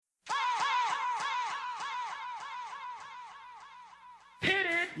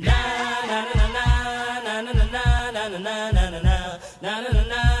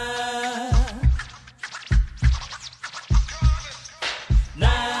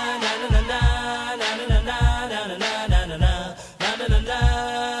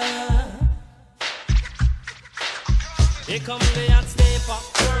Here come the hot stepper.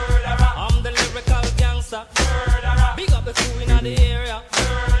 I'm the lyrical gangster. Big up the crew in the area.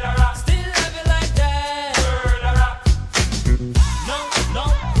 Still heavy like that. No,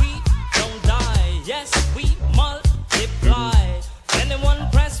 we don't die. Yes, we multiply. Anyone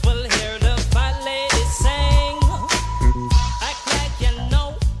press will hear the fat lady sing. Act like you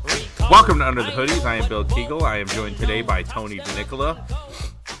know. Welcome to Under the Hoodies. I am Bill Kegel. I am joined today by Tony DeNicola.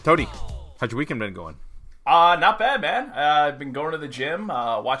 Tony, how's your weekend been going? Not bad, man. I've been going to the gym,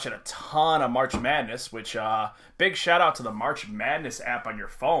 watching a ton of March Madness, which, big shout out to the March Madness app on your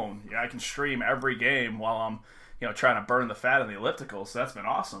phone. I can stream every game while I'm, trying to burn the fat on the elliptical, so that's been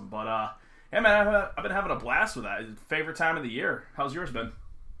awesome. But, yeah, man, I've been having a blast with that. Favorite time of the year. How's yours been?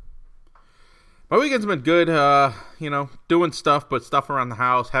 My weekend's been good, doing stuff, but stuff around the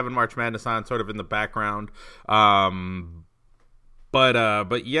house, having March Madness on sort of in the background.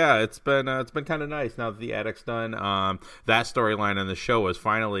 But yeah, it's been kind of nice now that the Addict's done. That storyline in the show is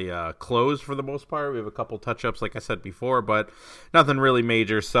finally closed for the most part. We have a couple touch-ups, like I said before, but nothing really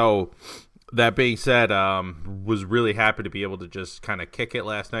major. So that being said, was really happy to be able to just kind of kick it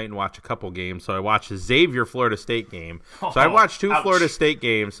last night and watch a couple games. So I watched the Xavier Florida State game. So I watched two Florida State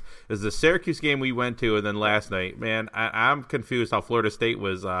games. It was the Syracuse game we went to, and then last night, man, I'm confused how Florida State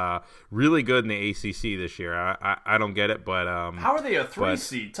was really good in the ACC this year. I don't get it, but how are they a 3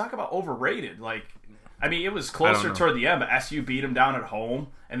 seed? Talk about overrated. It was closer toward the end, but SU beat them down at home,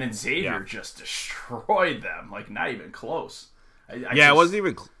 and then Xavier just destroyed them. Not even close. It wasn't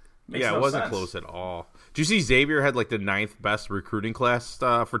even. It wasn't sense. close at all. Do you see Xavier had the 9th best recruiting class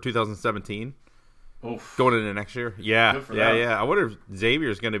for 2017? Oof. Going into next year? Yeah. Good for them. I wonder if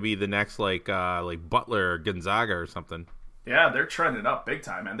Xavier's going to be the next like Butler or Gonzaga or something. Yeah, they're trending up big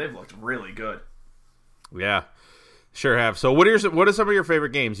time, man. They've looked really good. Yeah, sure have. So what are some of your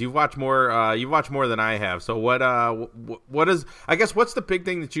favorite games? You've watched more. You've watched more than I have. So what is? I guess what's the big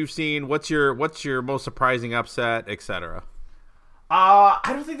thing that you've seen? What's your most surprising upset, etc.? I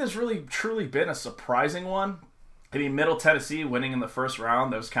don't think there's really truly been a surprising one. Middle Tennessee winning in the first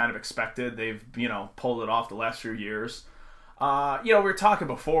round, that was kind of expected. They've, pulled it off the last few years. We were talking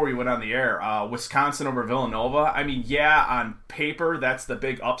before we went on the air, Wisconsin over Villanova. On paper, that's the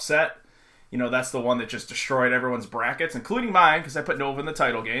big upset. That's the one that just destroyed everyone's brackets, including mine, because I put Nova in the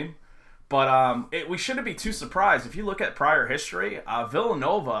title game. But we shouldn't be too surprised. If you look at prior history,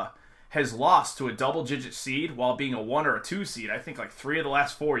 Villanova has lost to a double-digit seed while being a 1 or a 2 seed, I think 3 of the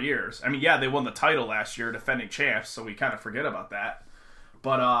last 4 years. They won the title last year, defending champs, so we kind of forget about that.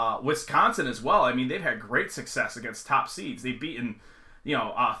 But Wisconsin as well, they've had great success against top seeds. They've beaten,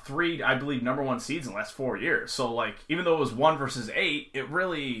 3, I believe, number 1 seeds in the last 4 years. So, even though it was 1 versus 8, it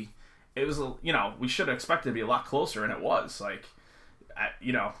was, we should have expected it to be a lot closer, and it was.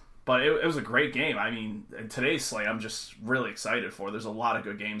 But it was a great game. Today's slate, I'm just really excited for. There's a lot of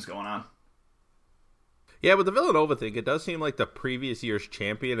good games going on. Yeah, with the Villanova thing, it does seem like the previous year's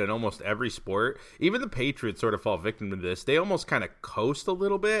champion in almost every sport. Even the Patriots sort of fall victim to this. They almost kind of coast a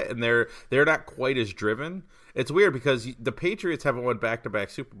little bit, and they're not quite as driven. It's weird because the Patriots haven't won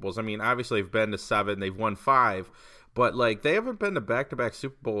back-to-back Super Bowls. Obviously they've been to 7, they've won 5, but they haven't been to back-to-back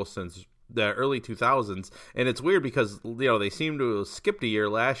Super Bowls since the early 2000s, and it's weird because they seem to have skipped a year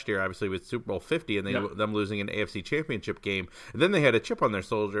last year, obviously with Super Bowl 50, and them losing an AFC Championship game. And then they had a chip on their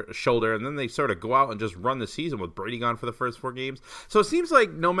shoulder, and then they sort of go out and just run the season with Brady gone for the first 4 games. So it seems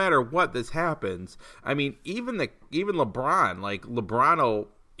like no matter what this happens, even LeBron,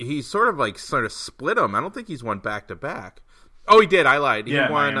 he's sort of split them. I don't think he's won back to back. Oh, he did. I lied. He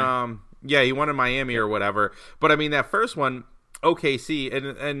won. Miami. He won in Miami or whatever. But that first one, OKC,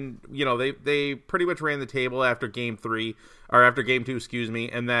 and they pretty much ran the table after game 2,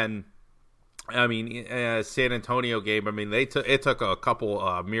 and then San Antonio game. It took a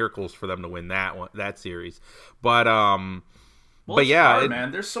couple miracles for them to win that series, but it's hard,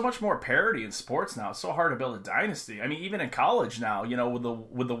 man. There's so much more parity in sports now. It's so hard to build a dynasty. even in college now, with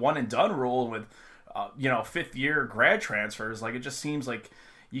the one and done rule, with 5th year grad transfers, it just seems like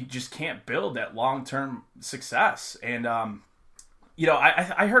you just can't build that long term success. And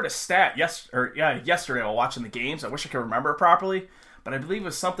I heard a stat yesterday while watching the games. I wish I could remember it properly, but I believe it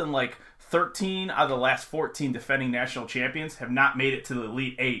was something like 13 out of the last 14 defending national champions have not made it to the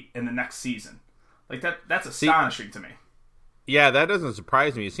Elite 8 in the next season. That's astonishing to me. Yeah, that doesn't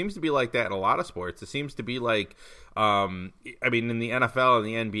surprise me. It seems to be like that in a lot of sports. It seems to be like, in the NFL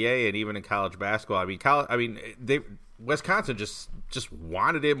and the NBA and even in college basketball. Wisconsin just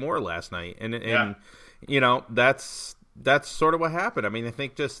wanted it more last night, and that's that's sort of what happened. I mean, I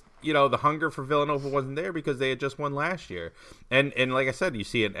think just, the hunger for Villanova wasn't there because they had just won last year. And like I said, you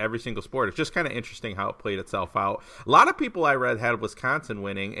see it in every single sport. It's just kind of interesting how it played itself out. A lot of people I read had Wisconsin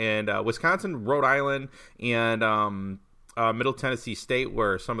winning, and Wisconsin, Rhode Island, and Middle Tennessee State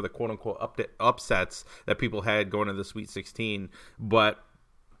were some of the quote-unquote upsets that people had going to the Sweet 16. But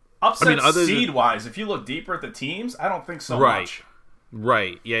upsets seed-wise, if you look deeper at the teams, I don't think so much.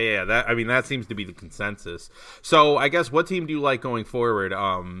 Right. Yeah. That seems to be the consensus. So I guess what team do you like going forward?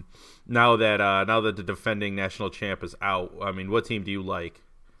 Now that the defending national champ is out, I mean, what team do you like?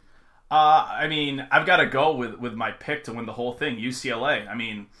 I've got to go with my pick to win the whole thing, UCLA. I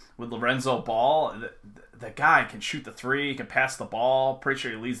mean, with Lorenzo Ball, the guy can shoot the three, he can pass the ball. Pretty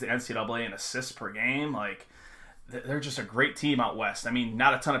sure he leads the NCAA in assists per game. Like, they're just a great team out west. I mean,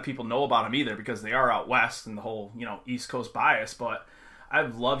 not a ton of people know about them either because they are out west and the whole, East Coast bias, but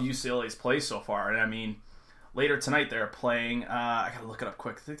I've loved UCLA's play so far. And I mean, later tonight they're playing, I gotta look it up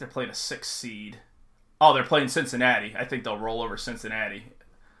quick. I think they're playing a 6 seed. Oh, they're playing Cincinnati. I think they'll roll over Cincinnati.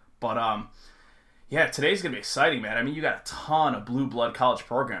 But, yeah, today's going to be exciting, man. I mean, you got a ton of blue blood college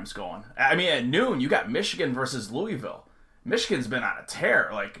programs going. I mean, at noon, you got Michigan versus Louisville. Michigan's been on a tear.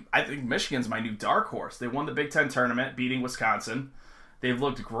 Like, I think Michigan's my new dark horse. They won the Big Ten tournament, beating Wisconsin. They've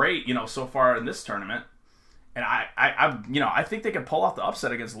looked great, so far in this tournament. And I think they can pull off the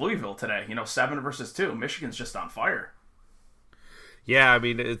upset against Louisville today. 7-2. Michigan's just on fire. Yeah, I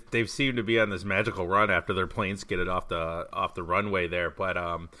mean, they've seemed to be on this magical run after their plane skidded off the runway there.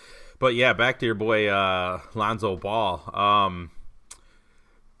 But yeah, back to your boy Lonzo Ball.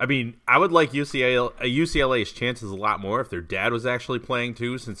 I mean, I would like UCLA's chances a lot more if their dad was actually playing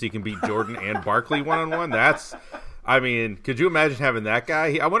too, since he can beat Jordan and Barkley one-on-one. I mean, could you imagine having that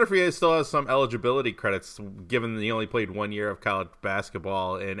guy? I wonder if he still has some eligibility credits, given that he only played 1 year of college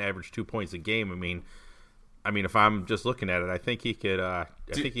basketball and averaged 2 points a game. I mean, if I'm just looking at it, I think he could. I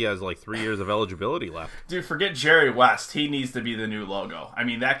think he has like 3 years of eligibility left. Dude, forget Jerry West. He needs to be the new logo. I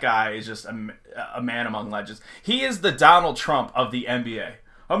mean, that guy is just a man among legends. He is the Donald Trump of the NBA.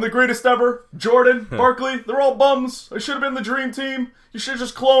 I'm the greatest ever. Jordan, Barkley, they're all bums. I should have been the dream team. You should have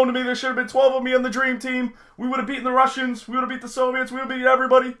just cloned me. There should have been 12 of me on the dream team. We would have beaten the Russians. We would have beat the Soviets. We would have beaten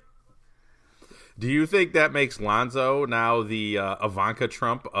everybody. Do you think that makes Lonzo now the Ivanka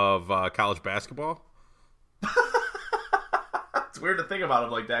Trump of college basketball? It's weird to think about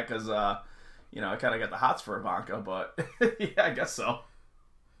him like that because, I kind of got the hots for Ivanka, but yeah, I guess so.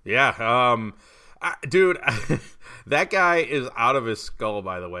 Yeah, dude, that guy is out of his skull,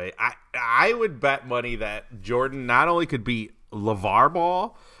 by the way. I would bet money that Jordan not only could beat LeVar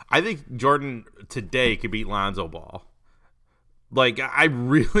Ball, I think Jordan today could beat Lonzo Ball. Like, I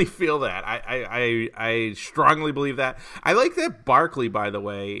really feel that. I strongly believe that. I like that Barkley, by the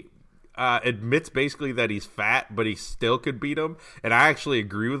way, admits basically that he's fat, but he still could beat him. And I actually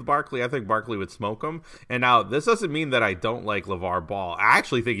agree with Barkley. I think Barkley would smoke him. And now, this doesn't mean that I don't like LeVar Ball. I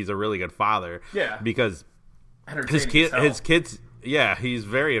actually think he's a really good father. Yeah. Because his kids, yeah, he's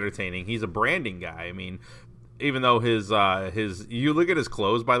very entertaining. He's a branding guy. I mean, even though his you look at his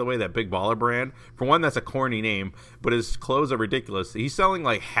clothes, by the way, that Big Baller brand, for one, that's a corny name, but his clothes are ridiculous. He's selling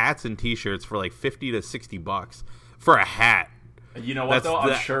like hats and t-shirts for like $50 to $60 for a hat. You know what,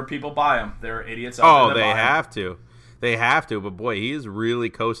 I'm sure people buy them. They're idiots out there. Oh, they have to. They have to. But, boy, he is really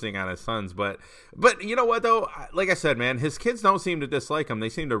coasting on his sons. But you know what, though? Like I said, man, his kids don't seem to dislike him. They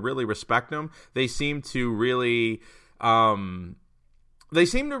seem to really respect him. They seem to really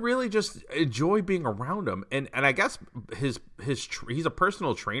just enjoy being around him. And I guess he's a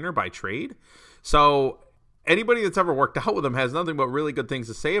personal trainer by trade. So anybody that's ever worked out with him has nothing but really good things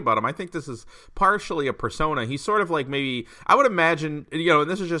to say about him. I think this is partially a persona. He's sort of like, maybe, I would imagine, and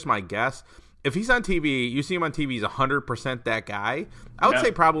this is just my guess, if he's on TV, you see him on TV, he's 100% that guy. I would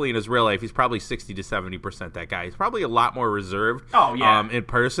say probably in his real life, he's probably 60 to 70% that guy. He's probably a lot more reserved in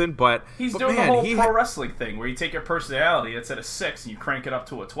person. But he's doing the whole pro wrestling thing where you take your personality, it's at a 6, and you crank it up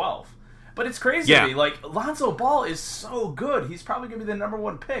to a 12. But it's crazy to me. Like, Lonzo Ball is so good. He's probably going to be the number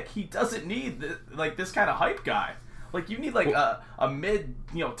 1 pick. He doesn't need, this kind of hype guy. Like, you need, a mid,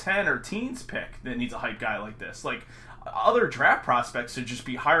 10 or teens pick that needs a hype guy like this. Like, other draft prospects should just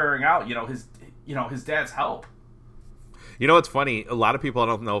be hiring out, his dad's help. You know what's funny? A lot of people, I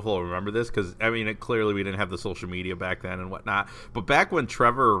don't know if they'll remember this, because, clearly we didn't have the social media back then and whatnot. But back when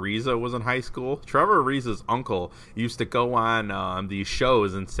Trevor Ariza was in high school, Trevor Ariza's uncle used to go on these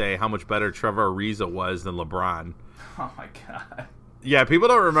shows and say how much better Trevor Ariza was than LeBron. Oh, my God. Yeah, people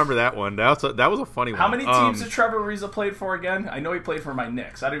don't remember that one. That was a funny one. How many teams did Trevor Ariza played for again? I know he played for my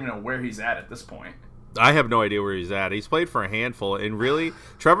Knicks. I don't even know where he's at this point. I have no idea where he's at. He's played for a handful, and really,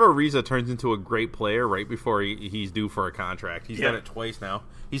 Trevor Ariza turns into a great player right before he's due for a contract. He's done it twice now.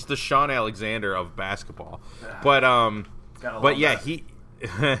 He's the Sean Alexander of basketball. But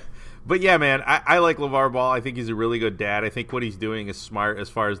But yeah, man, I like LeVar Ball. I think he's a really good dad. I think what he's doing is smart as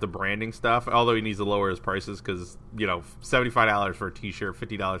far as the branding stuff, although he needs to lower his prices because, $75 for a T-shirt,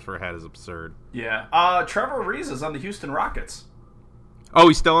 $50 for a hat is absurd. Yeah. Trevor Ariza's on the Houston Rockets. Oh,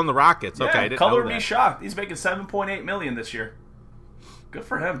 he's still on the Rockets. Yeah, okay, I didn't color know that. me shocked. He's making $7.8 million this year. Good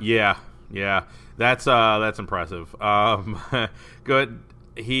for him. Yeah, that's impressive. Good.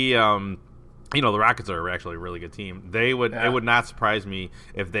 He, the Rockets are actually a really good team. It would not surprise me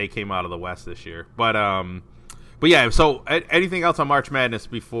if they came out of the West this year. But yeah. So anything else on March Madness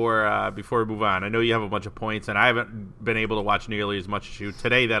before we move on? I know you have a bunch of points, and I haven't been able to watch nearly as much as you.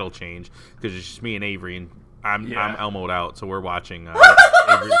 Today that'll change because it's just me and Avery, and I'm Elmo'd out, so we're watching. Avery.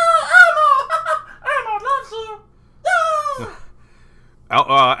 Elmo loves you.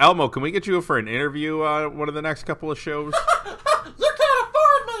 Elmo, can we get you for an interview one of the next couple of shows? You can't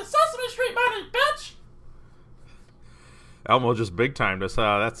afford me, Sesame Street money, bitch. Elmo just big timed us.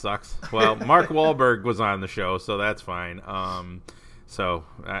 That sucks. Well, Mark Wahlberg was on the show, so that's fine. So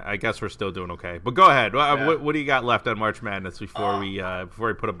I guess we're still doing okay. But go ahead. What do you got left on March Madness before we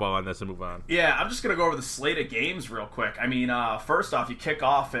put a bow on this and move on? Yeah, I'm just gonna go over the slate of games real quick. I mean, first off, you kick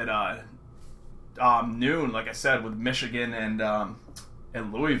off at noon, like I said, with Michigan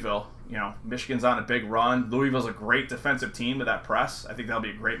and Louisville. Michigan's on a big run. Louisville's a great defensive team with that press. I think that'll be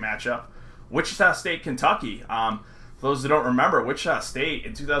a great matchup. Wichita State, Kentucky. For those who don't remember, Wichita State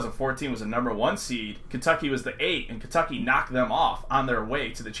in 2014 was the number 1 seed. Kentucky was the 8, and Kentucky knocked them off on their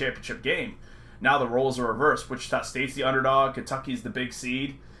way to the championship game. Now the roles are reversed. Wichita State's the underdog. Kentucky's the big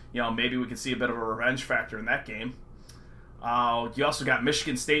seed. Maybe we could see a bit of a revenge factor in that game. You also got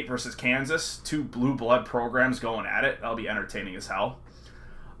Michigan State versus Kansas. 2 blue blood programs going at it. That'll be entertaining as hell.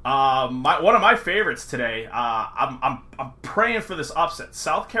 One of my favorites today. I'm praying for this upset.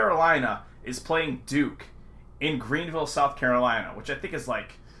 South Carolina is playing Duke in Greenville, South Carolina, which I think is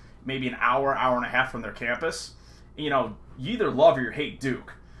like maybe an hour and a half from their campus. You either love or you hate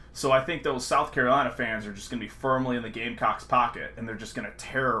Duke. So I think those South Carolina fans are just going to be firmly in the Gamecocks' pocket, and they're just going to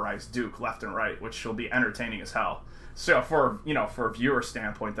terrorize Duke left and right, which will be entertaining as hell. So for a viewer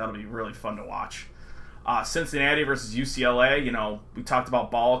standpoint, that'll be really fun to watch. Cincinnati versus UCLA, we talked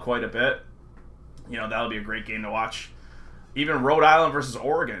about Ball quite a bit. That'll be a great game to watch. Even Rhode Island versus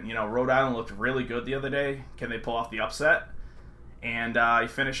Oregon. Rhode Island looked really good the other day. Can they pull off the upset? And you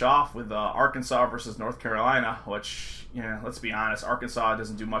finish off with Arkansas versus North Carolina, which, let's be honest, Arkansas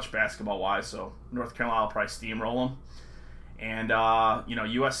doesn't do much basketball-wise, so North Carolina will probably steamroll them. And,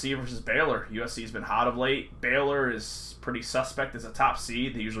 USC versus Baylor. USC's been hot of late. Baylor is pretty suspect as a top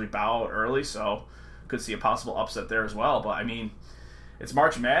seed. They usually bow out early, so could see a possible upset there as well. But, I mean, it's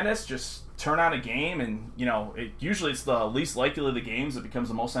March Madness. Just turn on a game, and, usually it's the least likely of the games that becomes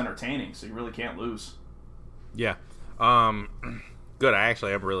the most entertaining, so you really can't lose. Yeah. Good. I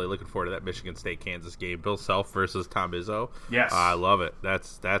actually am really looking forward to that Michigan State-Kansas game. Bill Self versus Tom Izzo. Yes. I love it.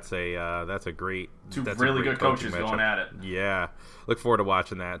 That's a great... Two that's really a great good coaches matchup. going at it. Yeah. Look forward to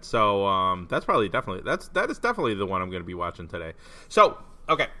watching that. So, that is definitely the one I'm going to be watching today. So,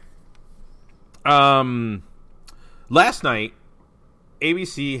 okay. Last night,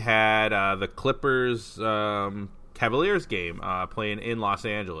 ABC had the Clippers Cavaliers game playing in Los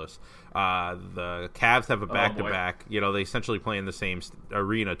Angeles. The Cavs have a back-to-back. They essentially play in the same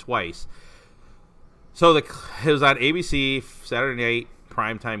arena twice. So it was on ABC Saturday night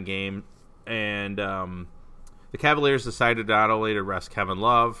primetime game, and the Cavaliers decided not only to rest Kevin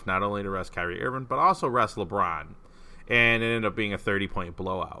Love, not only to rest Kyrie Irving, but also rest LeBron. And it ended up being a 30-point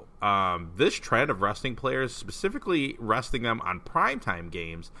blowout. This trend of resting players, specifically resting them on primetime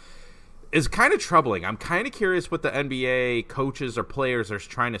games, is kind of troubling. I'm kind of curious what the NBA coaches or players are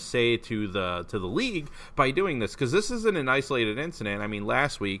trying to say to the league by doing this, because this isn't an isolated incident. I mean,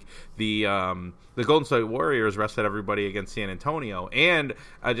 last week the Golden State Warriors rested everybody against San Antonio, and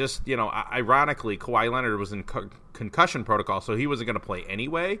ironically, Kawhi Leonard was in concussion protocol, so he wasn't going to play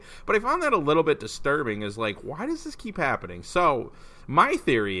anyway. But I found that a little bit disturbing. Is like, why does this keep happening? So my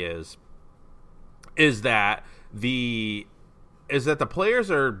theory is that the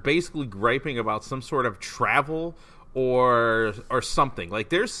players are basically griping about some sort of travel or something. Like,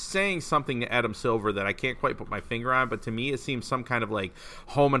 they're saying something to Adam Silver that I can't quite put my finger on, but to me it seems some kind of like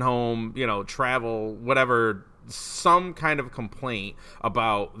home, travel, whatever, some kind of complaint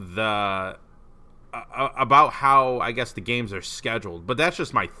about about how, I guess, the games are scheduled. But that's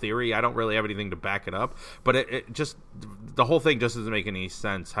just my theory. I don't really have anything to back it up. But it just, the whole thing just doesn't make any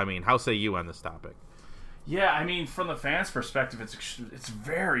sense. I mean, how say you on this topic? Yeah, I mean, from the fans' perspective, it's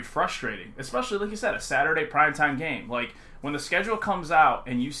very frustrating, especially like you said, a Saturday primetime game. Like when the schedule comes out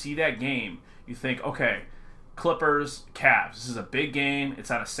and you see that game, you think, okay, Clippers, Cavs. This is a big game.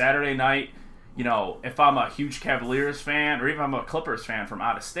 It's on a Saturday night. You know, if I'm a huge Cavaliers fan or even I'm a Clippers fan from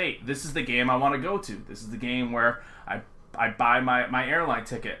out of state, this is the game I want to go to. This is the game where I buy my airline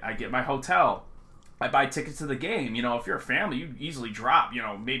ticket. I get my hotel. I buy tickets to the game. You know, if you're a family, you easily drop, you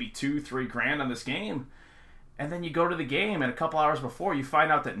know, maybe $2-3 on this game. And then you go to the game, and a couple hours before, you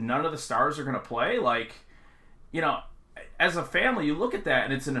find out that none of the stars are going to play. Like, you know, as a family, you look at that,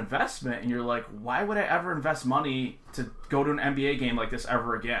 and it's an investment, and you're like, why would I ever invest money to go to an NBA game like this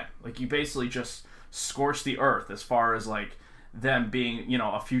ever again? Like, you basically just scorch the earth as far as, like, them being, you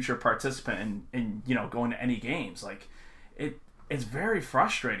know, a future participant in you know, going to any games. Like, it's very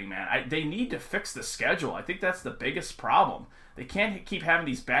frustrating, man. They need to fix the schedule. I think that's the biggest problem. They can't keep having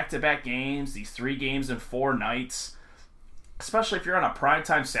these back-to-back games, these 3 games in 4 nights, especially if you're on a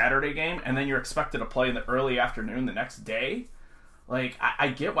primetime Saturday game and then you're expected to play in the early afternoon the next day. Like, I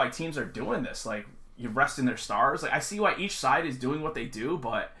get why teams are doing this. Like, you're resting their stars. Like, I see why each side is doing what they do,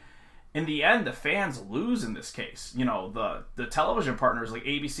 but in the end, the fans lose in this case. You know, the television partners like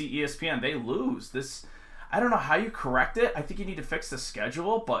ABC, ESPN, they lose. I don't know how you correct it. I think you need to fix the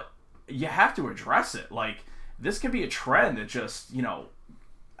schedule, but you have to address it. Like, this could be a trend that just, you know,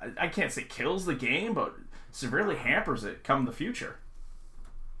 I can't say kills the game, but severely hampers it come the future.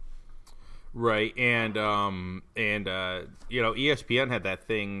 Right, and you know, ESPN had that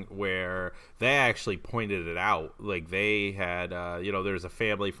thing where they actually pointed it out. Like, they had, you know, there's a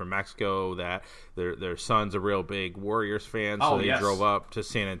family from Mexico that their son's a real big Warriors fan, so they drove up to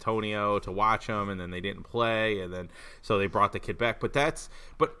San Antonio to watch them, and then they didn't play, and then so they brought the kid back. But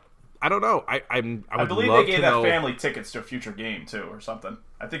I don't know. I believe they gave that family tickets to a future game too, or something.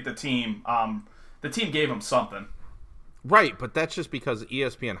 I think the team gave them something. Right, but that's just because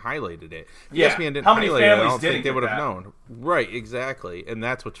ESPN highlighted it. If yeah. ESPN didn't How many highlight it, I don't didn't think they would have that? known. Right, exactly, and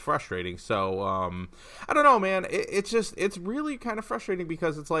that's what's frustrating. So, I don't know, man. It's really kind of frustrating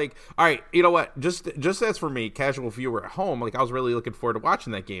because it's like, all right, you know what? Just as for me, casual viewer at home, like I was really looking forward to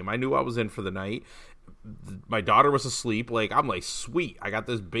watching that game. I knew I was in for the night. My daughter was asleep. Like, I'm like, sweet, I got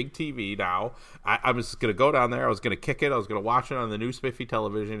this big TV now. I was gonna go down there. I was gonna kick it. I was gonna watch it on the new spiffy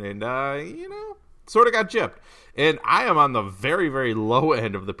television, and you know, sort of got gypped. And I am on the very, very low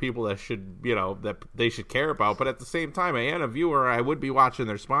end of the people that should, you know, that they should care about. But at the same time, I am a viewer. I would be watching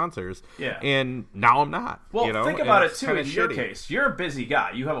their sponsors. Yeah. And now I'm not. Well, you know? Think about it, too, in your case. You're a busy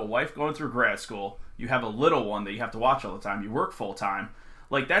guy. You have a wife going through grad school. You have a little one that you have to watch all the time. You work full-time.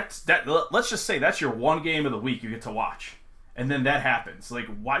 Like, let's just say that's your one game of the week you get to watch. And then that happens. Like,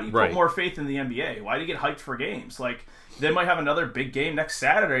 why do you put more faith in the NBA? Why do you get hyped for games? Like, they might have another big game next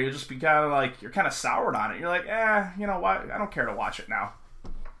Saturday. You'll just be kind of like, you're kind of soured on it. You're like, you know what? I don't care to watch it now.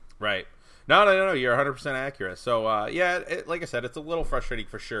 Right. No. You're 100% accurate. So, like I said, it's a little frustrating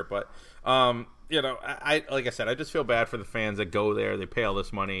for sure. But, you know, like I said, I just feel bad for the fans that go there. They pay all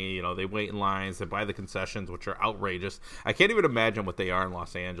this money. You know, they wait in lines. They buy the concessions, which are outrageous. I can't even imagine what they are in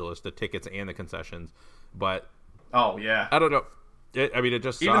Los Angeles, the tickets and the concessions. But, oh, yeah. I don't know. It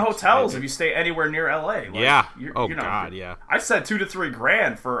just even sucks. hotels if you stay anywhere near LA. Like, yeah. God, yeah. I said $2 to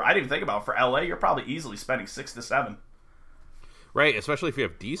 $3 for. I didn't even think about it, for LA. You're probably easily spending $6 to $7. Right, especially if you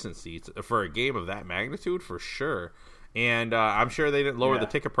have decent seats for a game of that magnitude, for sure. And I'm sure they didn't lower the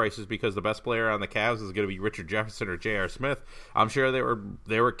ticket prices because the best player on the Cavs is going to be Richard Jefferson or J.R. Smith. I'm sure they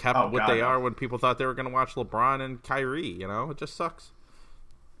were kept they are when people thought they were going to watch LeBron and Kyrie. You know, it just sucks.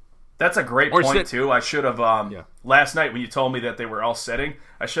 That's a great point, too. I should have, last night when you told me that they were all sitting,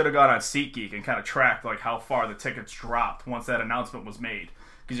 I should have gone on SeatGeek and kind of tracked, like, how far the tickets dropped once that announcement was made.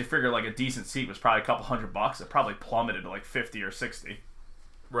 Because you figure, like, a decent seat was probably a couple $100. It probably plummeted to, like, 50 or 60.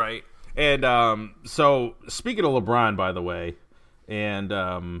 Right. And so, speaking of LeBron, by the way, and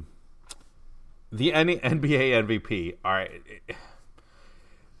the NBA MVP, all right,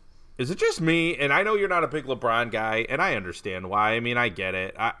 is it just me? And I know you're not a big LeBron guy, and I understand why. I mean, I get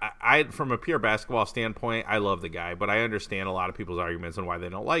it. I from a pure basketball standpoint, I love the guy, but I understand a lot of people's arguments on why they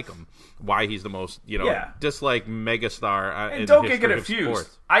don't like him, why he's the most, disliked megastar. And don't get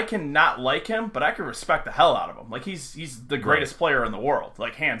confused. I cannot like him, but I can respect the hell out of him. Like, he's the greatest player in the world,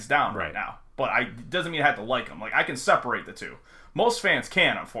 like, hands down right now. But doesn't mean I have to like him. Like, I can separate the two. Most fans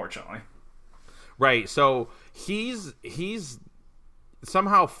can, unfortunately. Right. So he's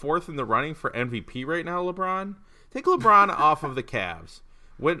somehow fourth in the running for MVP right now, LeBron. Take LeBron off of the Cavs.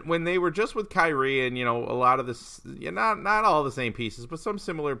 When they were just with Kyrie and, you know, a lot of this, not all the same pieces, but some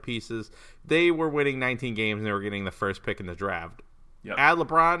similar pieces, they were winning 19 games and they were getting the first pick in the draft. Yep. Add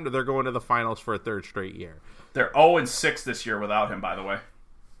LeBron, they're going to the finals for a third straight year. They're 0-6 this year without him, by the way.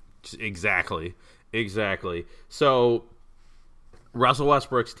 Exactly. So Russell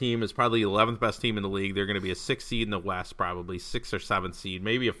Westbrook's team is probably the 11th best team in the league. They're going to be a 6th seed in the West, probably 6th or 7th seed,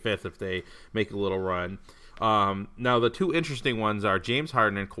 maybe a 5th if they make a little run. Now, the two interesting ones are James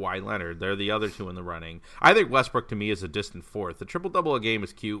Harden and Kawhi Leonard. They're the other two in the running. I think Westbrook, to me, is a distant 4th. The triple-double a game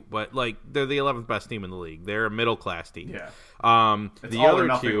is cute, but like they're the 11th best team in the league. They're a middle-class team. Yeah. It's the all other or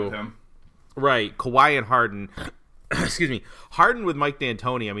nothing two with him. Right, Kawhi and Harden. Excuse me, Harden with Mike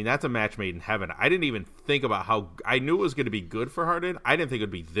D'Antoni. I mean, that's a match made in heaven. I didn't even think about how I knew it was going to be good for Harden. I didn't think it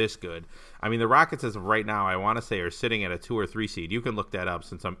would be this good. I mean, the Rockets, as of right now, I want to say are sitting at a 2 or 3 seed. You can look that up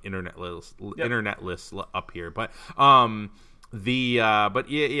since I'm internet list up here. But but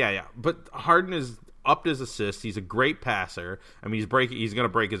yeah. But Harden is upped his assists. He's a great passer. I mean, he's going to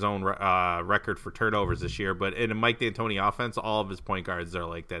break his own record for turnovers this year. But in a Mike D'Antoni offense, all of his point guards are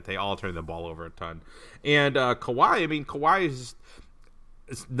like that. They all turn the ball over a ton. And Kawhi, I mean, Kawhi is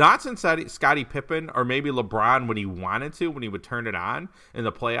not since Scottie Pippen or maybe LeBron when he wanted to, when he would turn it on in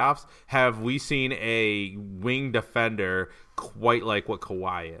the playoffs, have we seen a wing defender quite like what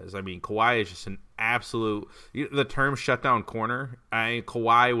Kawhi is. I mean, Kawhi is just an absolute, the term shutdown corner.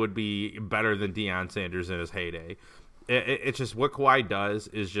 Kawhi would be better than Deion Sanders in his heyday. It's just what Kawhi does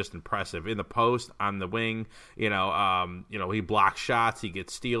is just impressive in the post, on the wing. He blocks shots, he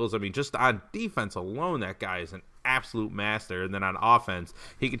gets steals. I mean, just on defense alone, that guy is an absolute master. And then on offense,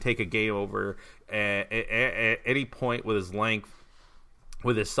 he can take a game over at any point with his length,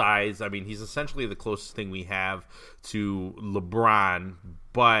 with his size. I mean, he's essentially the closest thing we have to LeBron,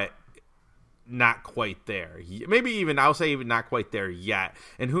 but not quite there. Maybe even, I'll say even not quite there yet.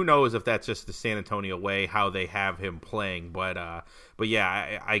 And who knows if that's just the San Antonio way, how they have him playing. But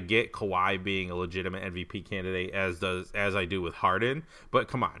yeah, I get Kawhi being a legitimate MVP candidate, as I do with Harden. But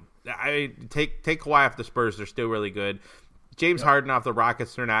come on, I take Kawhi off the Spurs. They're still really good. James Harden off the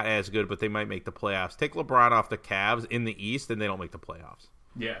Rockets, they're not as good, but they might make the playoffs. Take LeBron off the Cavs in the East, and they don't make the playoffs.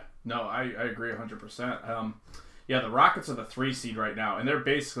 Yeah, no, I agree 100%. Yeah, the Rockets are the 3 seed right now, and they're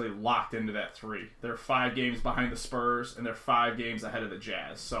basically locked into that 3. They're 5 games behind the Spurs, and they're 5 games ahead of the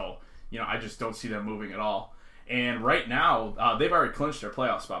Jazz. So, I just don't see them moving at all. And right now, they've already clinched their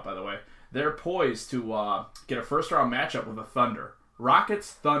playoff spot, by the way. They're poised to get a first-round matchup with the Thunder.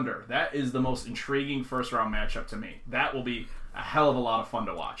 Rockets-Thunder. That is the most intriguing first-round matchup to me. That will be a hell of a lot of fun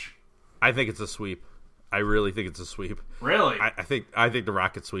to watch. I think it's a sweep. I really think it's a sweep. Really? I think the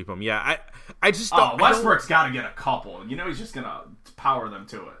Rockets sweep them. Yeah, I just don't. Westbrook's got to get a couple. He's just gonna power them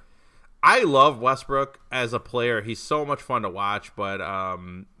to it. I love Westbrook as a player. He's so much fun to watch, but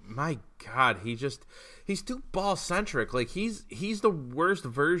my God, he's too ball centric. Like he's the worst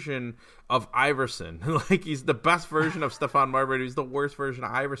version of Iverson. Like he's the best version of Stephon Marbury. He's the worst version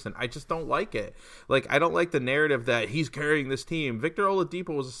of Iverson. I just don't like it. Like I don't like the narrative that he's carrying this team. Victor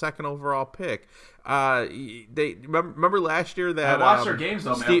Oladipo was a 2nd overall pick. They remember last year that I watched their games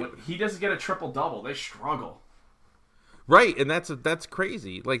though, man. He doesn't get a triple double. They struggle. Right, and that's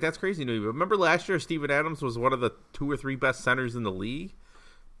crazy. Like that's crazy to me. But remember last year, Steven Adams was one of the 2 or 3 best centers in the league.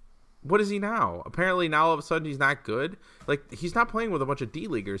 What is he now? Apparently now all of a sudden he's not good. Like he's not playing with a bunch of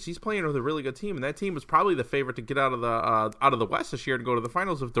D-leaguers. He's playing with a really good team, and that team was probably the favorite to get out of the West this year and go to the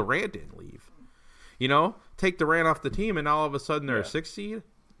finals if Durant didn't leave. Take Durant off the team, and all of a sudden they're a 6th seed.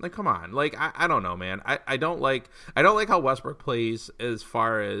 Like, come on. Like, I don't know, man. I don't like how Westbrook plays as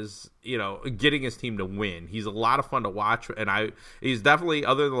far as, getting his team to win. He's a lot of fun to watch, and he's definitely,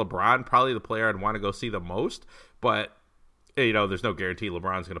 other than LeBron, probably the player I'd want to go see the most. But, there's no guarantee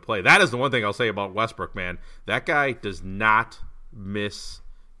LeBron's going to play. That is the one thing I'll say about Westbrook, man. That guy does not miss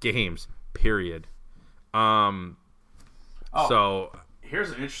games, period. So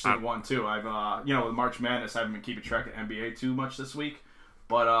here's an interesting one, too. I've, with March Madness, I haven't been keeping track of NBA too much this week.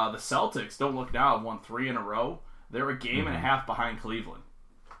 But the Celtics, don't look now, have won 3 in a row. They're a game and a half behind Cleveland.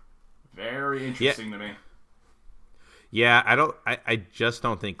 Very interesting to me. Yeah, I just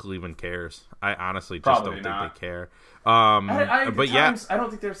don't think Cleveland cares. I honestly just don't think they care. I don't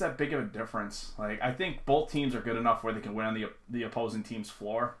think there's that big of a difference. Like I think both teams are good enough where they can win on the opposing team's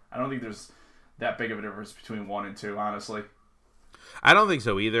floor. I don't think there's that big of a difference between 1 and 2, honestly. I don't think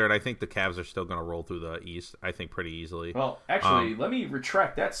so either, and I think the Cavs are still going to roll through the East, I think, pretty easily. Well, actually, let me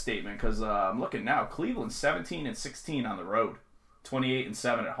retract that statement, because I'm looking now. Cleveland's 17-16 on the road,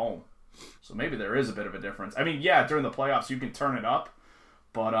 28-7 at home. So maybe there is a bit of a difference. I mean, yeah, during the playoffs you can turn it up,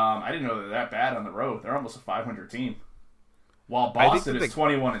 but I didn't know they're that bad on the road. They're almost a 500 team. While Boston is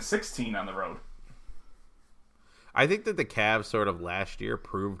 21-16 on the road. I think that the Cavs sort of last year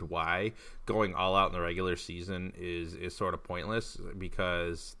proved why going all out in the regular season is sort of pointless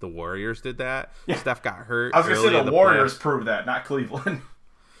because the Warriors did that. Yeah. Steph got hurt. I was going to say the Warriors proved that, not Cleveland.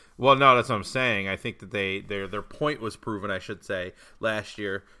 Well, no, that's what I'm saying. I think that their point was proven, I should say, last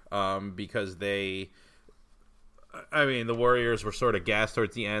year because the Warriors were sort of gassed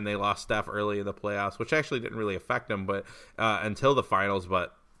towards the end. They lost Steph early in the playoffs, which actually didn't really affect them, but until the finals.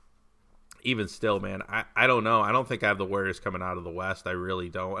 But even still, man, I don't know. I don't think I have the Warriors coming out of the West. I really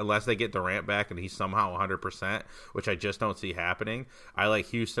don't, unless they get Durant back and he's somehow 100%, which I just don't see happening. I like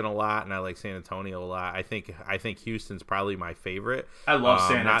Houston a lot, and I like San Antonio a lot. I think Houston's probably my favorite. I love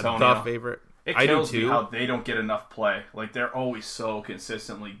San Antonio. Not the favorite. It kills me how they don't get enough play. Like, they're always so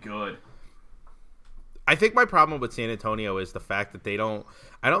consistently good. I think my problem with San Antonio is the fact that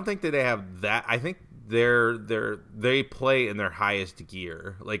I don't think that they have that. I think they play in their highest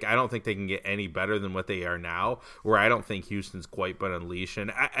gear. Like, I don't think they can get any better than what they are now, where I don't think Houston's quite been unleashed.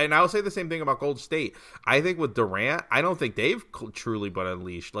 And I'll say the same thing about Golden State. I think with Durant, I don't think they've truly been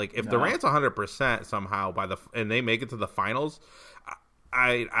unleashed. Like, if Durant's 100% somehow and they make it to the finals,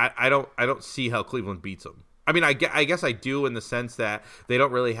 I don't see how Cleveland beats them. I mean, I guess I do in the sense that they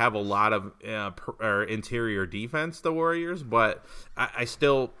don't really have a lot of interior defense, the Warriors, but I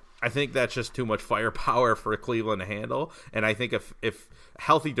think that's just too much firepower for Cleveland to handle. And I think if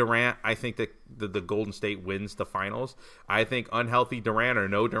healthy Durant, I think that the Golden State wins the finals. I think unhealthy Durant or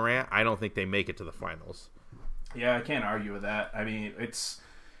no Durant, I don't think they make it to the finals. Yeah, I can't argue with that. I mean, it's...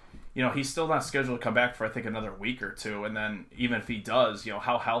 he's still not scheduled to come back for, I think, another week or two. And then even if he does,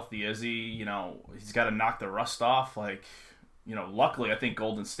 how healthy is he? He's got to knock the rust off. Like, luckily, I think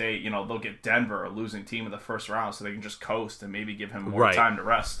Golden State, they'll get Denver, a losing team in the first round, so they can just coast and maybe give him more time to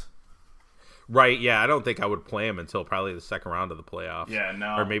rest. Right, yeah, I don't think I would play him until probably the second round of the playoffs. Yeah,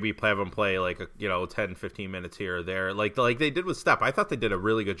 no. Or maybe have him play 10, 15 minutes here or there. Like they did with Steph. I thought they did a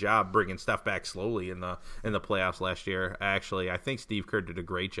really good job bringing Steph back slowly in the playoffs last year, actually. I think Steve Kerr did a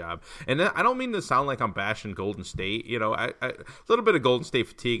great job. And I don't mean to sound like I'm bashing Golden State. A little bit of Golden State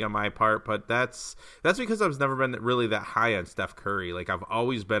fatigue on my part, but that's because I've never been really that high on Steph Curry. Like, I've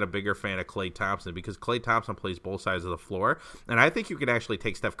always been a bigger fan of Klay Thompson because Klay Thompson plays both sides of the floor. And I think you can actually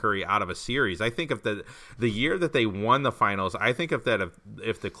take Steph Curry out of a series. I think if the year that they won the finals, I think if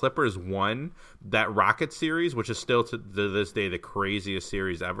the Clippers won that Rockets series, which is still to this day the craziest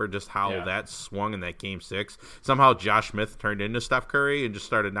series ever, just how that swung in that Game 6. Somehow Josh Smith turned into Steph Curry and just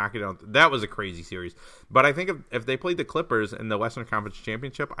started knocking down. That was a crazy series. But I think if they played the Clippers in the Western Conference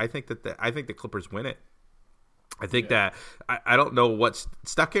Championship, I think the Clippers win it. I think that I don't know what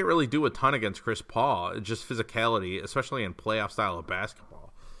Steph can't really do a ton against Chris Paul, just physicality, especially in playoff style of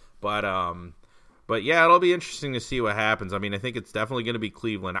basketball. But yeah, it'll be interesting to see what happens. I mean, I think it's definitely going to be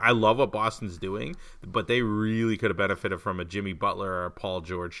Cleveland. I love what Boston's doing, but they really could have benefited from a Jimmy Butler or a Paul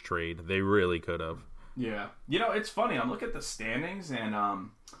George trade. They really could have. Yeah. It's funny. I'm looking at the standings, and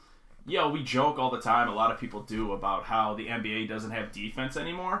we joke all the time, a lot of people do, about how the NBA doesn't have defense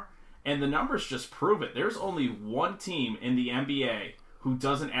anymore, and the numbers just prove it. There's only one team in the NBA who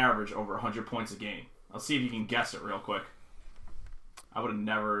doesn't average over 100 points a game. I'll see if you can guess it real quick. I would have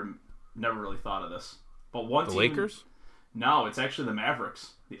never really thought of this. But one team... The Lakers? No, it's actually the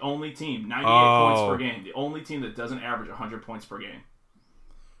Mavericks. The only team, 98 points per game. The only team that doesn't average 100 points per game.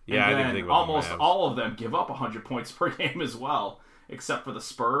 Yeah, and I didn't think about almost all of them give up 100 points per game as well, except for the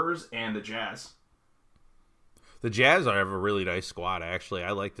Spurs and the Jazz. The Jazz have a really nice squad, actually.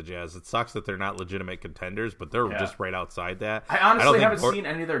 I like the Jazz. It sucks that they're not legitimate contenders, but they're just right outside that. I honestly haven't seen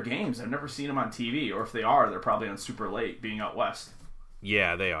any of their games. I've never seen them on TV, or if they are, they're probably on super late, being out west.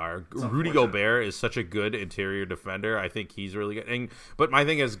 Yeah, they are. Rudy Gobert is such a good interior defender. I think he's really good. But my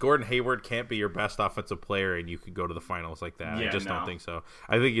thing is, Gordon Hayward can't be your best offensive player, and you could go to the finals like that. I just don't think so.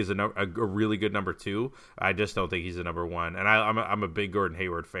 I think he's a really good number 2. I just don't think he's a number 1. And I'm a big Gordon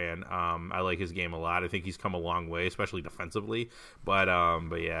Hayward fan. I like his game a lot. I think he's come a long way, especially defensively. But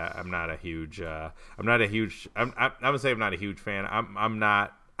yeah, I'm not a huge fan.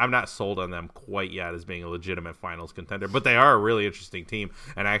 I'm not sold on them quite yet as being a legitimate finals contender, but they are a really interesting team,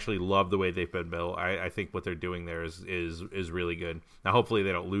 and I actually love the way they've been built. I think what they're doing there is really good. Now, hopefully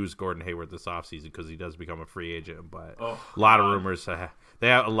they don't lose Gordon Hayward this offseason because he does become a free agent, but a lot of rumors. They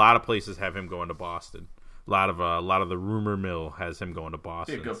have a lot of places have him going to Boston. A lot of the rumor mill has him going to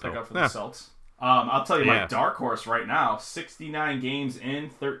Boston. Be a good pickup for the Celtics. I'll tell you my dark horse right now, 69 games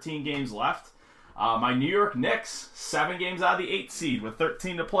in, 13 games left. My New York Knicks, 7 games out of the 8th seed with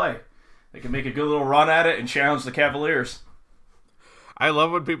 13 to play. They can make a good little run at it and challenge the Cavaliers. I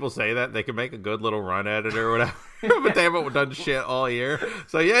love when people say that. They can make a good little run at it or whatever, but they haven't done shit all year.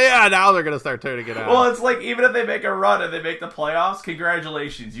 So, yeah, now they're going to start turning it out. Well, it's like, even if they make a run and they make the playoffs,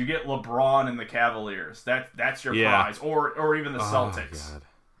 congratulations. You get LeBron and the Cavaliers. That's your prize. Or even the Celtics. God.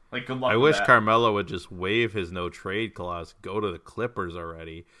 Like, good luck I with wish that. Carmelo would just waive his no-trade clause, go to the Clippers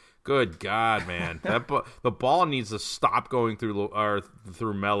already. Good God, man. The ball needs to stop going through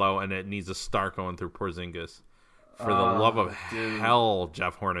Melo, and it needs to start going through Porzingis. For the love of hell,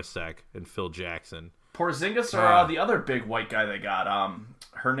 Jeff Hornacek and Phil Jackson. Porzingis or the other big white guy they got,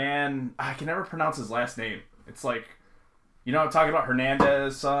 Hernan. I can never pronounce his last name. It's like, you know what I'm talking about?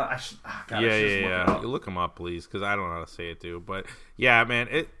 Hernandez. Yeah. You look him up, please, because I don't know how to say it, too. But yeah, man,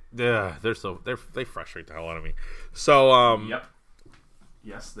 they frustrate the hell out of me. So yep.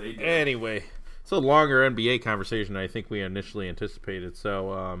 Yes, they do. Anyway, it's a longer NBA conversation than I think we initially anticipated. So,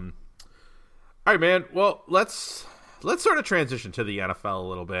 all right, man. Well, let's sort of transition to the NFL a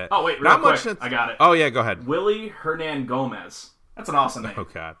little bit. Oh, wait, real quick. I got it. Oh, yeah, go ahead. Willie Hernan Gomez. That's an awesome name. Oh,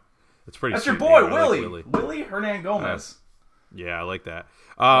 God. That's your boy, Willie. Like Willie Hernan Gomez. Yeah, I like that.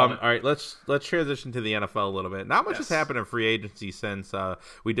 All right, let's transition to the NFL a little bit. Not much has happened in free agency since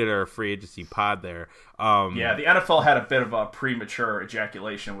we did our free agency pod there. Yeah, the NFL had a bit of a premature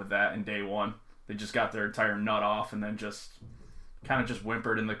ejaculation with that in day one. They just got their entire nut off and then just kind of just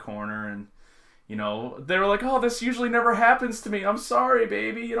whimpered in the corner. And, you know, they were like, oh, this usually never happens to me. I'm sorry,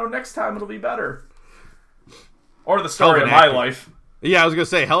 baby. You know, next time it'll be better. Or the story of my life. Yeah, I was going to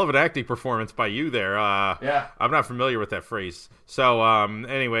say, hell of an acting performance by you there. Yeah. I'm not familiar with that phrase. So,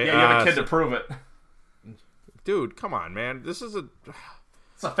 anyway. Yeah, you have a kid to prove it. Dude, come on, man. This is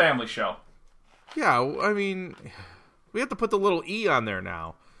It's a family show. Yeah, I mean, we have to put the little E on there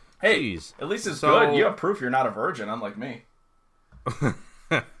now. Hey, Jeez. At least it's good. You have proof you're not a virgin, unlike me.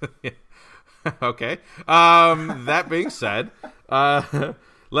 Okay. That being said,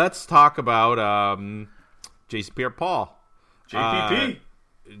 let's talk about Jason Pierre-Paul. JPP.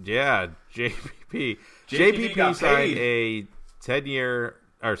 Yeah, JPP. JPP signed a 10-year,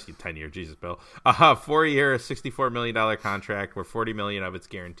 Jesus, Bill. 4-year, $64 million contract where $40 million of it's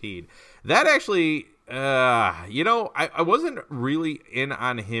guaranteed. That actually, I wasn't really in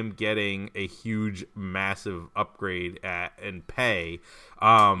on him getting a huge, massive upgrade in pay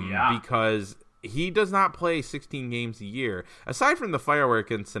because he does not play 16 games a year. Aside from the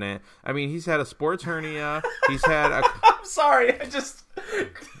firework incident, I mean, he's had a sports hernia. He's had a... I'm sorry.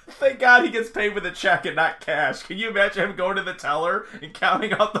 Thank God he gets paid with a check and not cash. Can you imagine him going to the teller and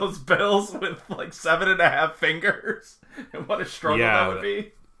counting out those bills with like 7.5 fingers? And what a struggle that would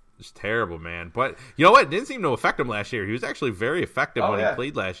be. It's terrible, man. But you know what? It didn't seem to affect him last year. He was actually very effective when he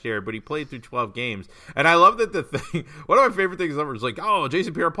played last year, but he played through 12 games. And I love that one of my favorite things ever is like, oh,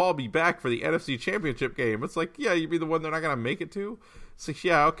 Jason Pierre-Paul will be back for the NFC Championship game. It's like, yeah, you'd be the one they're not going to make it to. It's like,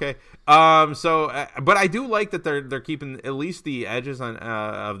 yeah, okay. But I do like that they're keeping at least the edges on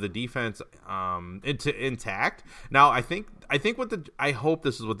of the defense intact. Now, I hope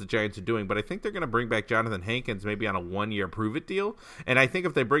this is what the Giants are doing, but I think they're going to bring back Jonathan Hankins maybe on a 1-year prove-it deal. And I think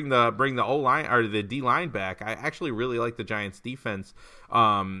if they bring the O-line or the D-line back, I actually really like the Giants defense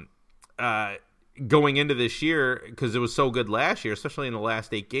going into this year because it was so good last year, especially in the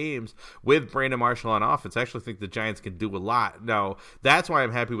last 8 games with Brandon Marshall on offense. I actually think the Giants can do a lot. Now, that's why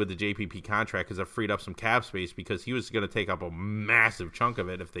I'm happy with the JPP contract because it freed up some cap space because he was going to take up a massive chunk of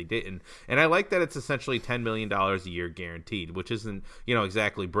it if they didn't. And I like that it's essentially $10 million a year guaranteed, which isn't,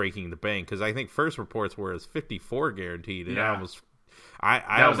 exactly breaking the bank because I think first reports were as 54 guaranteed. And I was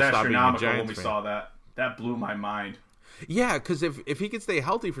astronomical when we saw that. That blew my mind. Yeah, because if he could stay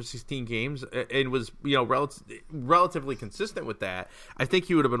healthy for 16 games and was relatively consistent with that, I think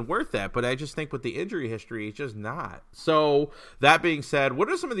he would have been worth that. But I just think with the injury history, it's just not. So that being said, what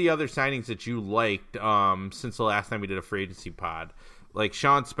are some of the other signings that you liked since the last time we did a free agency pod? Like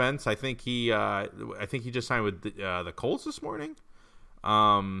Sean Spence, I think he just signed with the Colts this morning.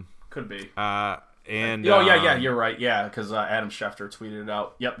 Could be. And you're right. Yeah, because Adam Schefter tweeted it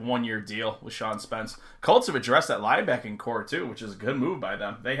out. Yep, 1-year deal with Sean Spence. Colts have addressed that linebacking core too, which is a good move by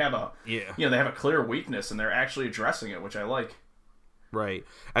them. They have they have a clear weakness, and they're actually addressing it, which I like. Right.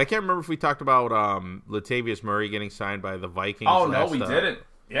 I can't remember if we talked about Latavius Murray getting signed by the Vikings. Oh no, we didn't.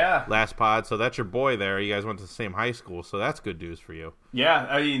 Yeah. Last pod. So that's your boy there. You guys went to the same high school, so that's good news for you. Yeah,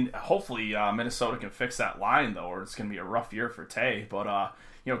 I mean, hopefully Minnesota can fix that line though, or it's going to be a rough year for Tay. But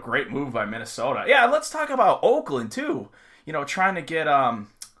great move by Minnesota. Yeah, let's talk about Oakland, too. Trying to get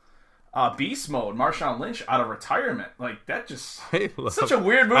beast mode, Marshawn Lynch, out of retirement. Like, that just... such a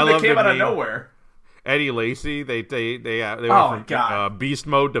weird move that came out of nowhere. Eddie Lacy, they God. went from beast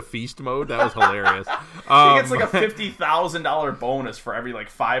mode to feast mode. That was hilarious. He gets like a $50,000 bonus for every like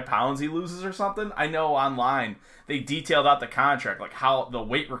 5 pounds he loses or something. I know online they detailed out the contract, like how the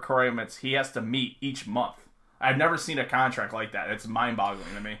weight requirements he has to meet each month. I've never seen a contract like that. It's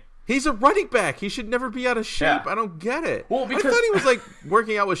mind-boggling to me. He's a running back. He should never be out of shape. Yeah. I don't get it. Well, because I thought he was like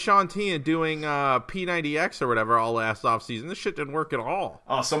working out with Sean T and doing P90X or whatever all last offseason. This shit didn't work at all.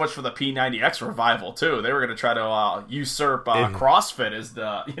 Oh, so much for the P90X revival too. They were going to try to usurp CrossFit as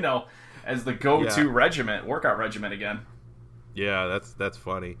the go-to workout regimen again. Yeah, that's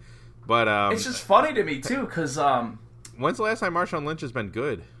funny. But it's just funny to me too, because when's the last time Marshawn Lynch has been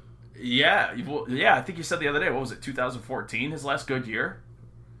good? Yeah, I think you said the other day. What was it? 2014, his last good year.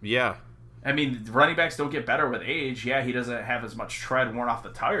 Yeah. I mean, running backs don't get better with age. Yeah, he doesn't have as much tread worn off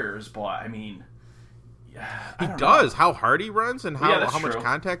the tires, but I mean, he does. How hard he runs and how much true.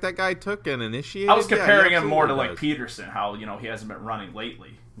 contact that guy took and initiated. I was comparing him more to like Peterson. How he hasn't been running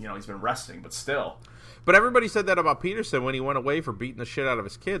lately. He's been resting, but still. But everybody said that about Peterson when he went away for beating the shit out of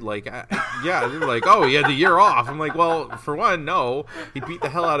his kid. Like, they were like, oh, he had the year off. I'm like, well, for one, no. He beat the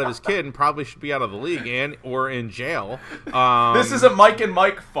hell out of his kid and probably should be out of the league or in jail. This isn't Mike and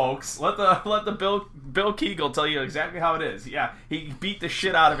Mike, folks. Let the Bill Kegel tell you exactly how it is. Yeah, he beat the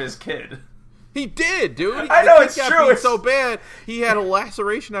shit out of his kid. He did, dude. I know, it's true. It's so bad. He had a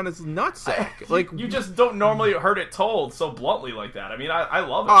laceration on his nutsack. Like, you just don't normally heard it told so bluntly like that. I mean, I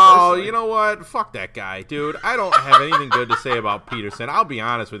love it. Oh, personally. You know what? Fuck that guy, dude. I don't have anything good to say about Peterson. I'll be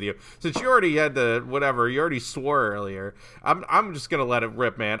honest with you. Since you already had you already swore earlier. I'm just gonna let it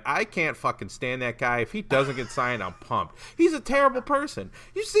rip, man. I can't fucking stand that guy. If he doesn't get signed, I'm pumped. He's a terrible person.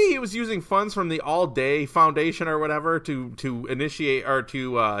 You see, he was using funds from the All Day Foundation or whatever to initiate or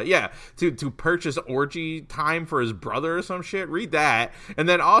to purchase orgy time for his brother or some shit. Read that. And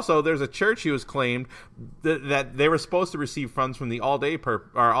then also there's a church he was claimed that they were supposed to receive funds from the All Day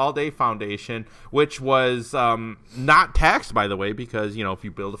Foundation, which was not taxed, by the way, because if you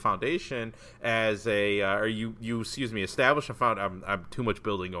build a foundation as establish a foundation. I'm too much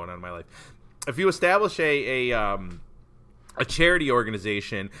building going on in my life. If you establish a charity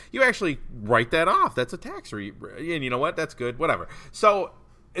organization, you actually write that off. That's a tax and you know what? That's good. Whatever. So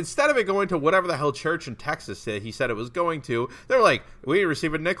instead of it going to whatever the hell church in Texas said he said it was going to, they're like, we didn't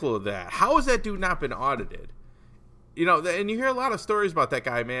receive a nickel of that. How has that dude not been audited? And you hear a lot of stories about that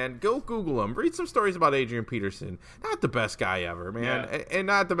guy, man. Go Google him. Read some stories about Adrian Peterson. Not the best guy ever, man. Yeah. And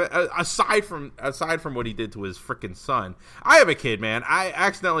not the best. Aside from what he did to his freaking son. I have a kid, man. I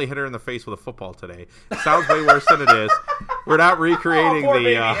accidentally hit her in the face with a football today. It sounds way worse than it is. We're not recreating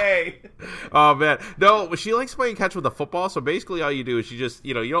Oh, man. No, she likes playing catch with a football, so basically all you do is you just,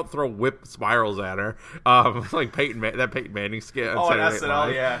 you don't throw whip spirals at her. Like Peyton Manning skit on Saturday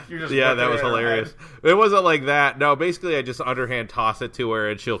Night Live. Yeah, that was hilarious. It wasn't like that. No, basically I just underhand toss it to her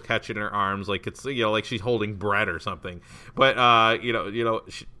and she'll catch it in her arms like it's like she's holding bread or something. But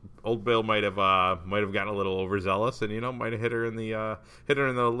old Bill might have gotten a little overzealous and might have hit her in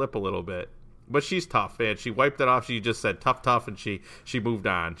the lip a little bit. But she's tough, man. She wiped it off. She just said tough, and she moved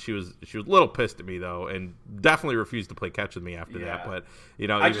on. She was a little pissed at me though, and definitely refused to play catch with me after that. But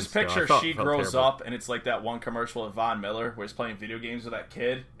I just picture she grows up, and it's like that one commercial with Von Miller where he's playing video games with that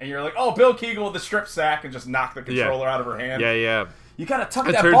kid, and you're like, oh, Bill Kegel with the strip sack, and just knock the controller out of her hand. Yeah. You gotta tuck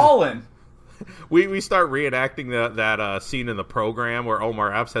that ball in. We start reenacting that scene in the program where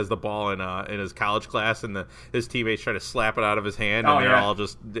Omar Epps has the ball in his college class and his teammates try to slap it out of his hand and they're all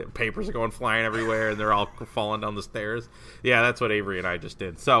just papers are going flying everywhere and they're all falling down the stairs. Yeah, that's what Avery and I just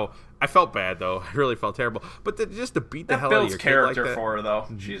did. So I felt bad though. I really felt terrible. But just to beat the hell out of your kid like that. That builds character for her though.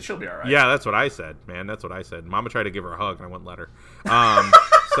 She'll be all right. Yeah, that's what I said, man. That's what I said. Mama tried to give her a hug and I wouldn't let her.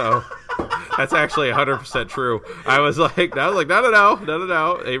 So that's actually 100% true. I was like,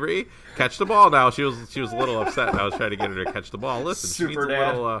 no, Avery, catch the ball now. She was a little upset. And I was trying to get her to catch the ball. Listen, she needs a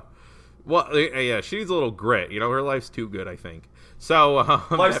little. She needs a little grit. Her life's too good, I think. So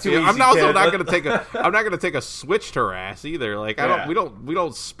life's too easy, I'm also not going to take a switch to her ass either. Like we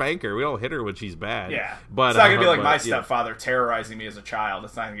don't spank her. We don't hit her when she's bad. Yeah, but it's not going to be like my stepfather terrorizing me as a child.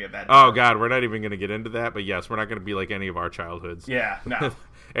 It's not going to get that. Oh God, we're not even going to get into that. But yes, we're not going to be like any of our childhoods. Yeah, no.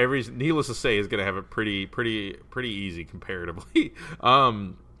 Needless to say, is going to have it pretty easy comparatively.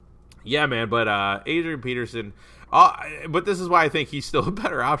 Yeah, man. But Adrian Peterson. But this is why I think he's still a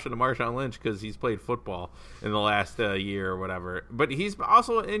better option to Marshawn Lynch because he's played football in the last year or whatever. But he's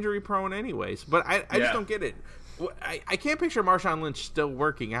also injury prone anyways. But I just don't get it. I can't picture Marshawn Lynch still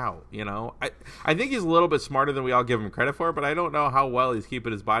working out, you know? I think he's a little bit smarter than we all give him credit for, but I don't know how well he's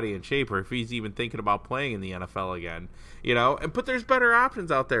keeping his body in shape or if he's even thinking about playing in the NFL again, you know? But there's better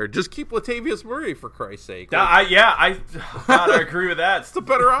options out there. Just keep Latavius Murray, for Christ's sake. God, I agree with that. It's the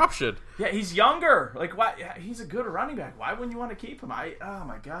better option. Yeah, he's younger. Like, why? Yeah, he's a good running back. Why wouldn't you want to keep him? Oh,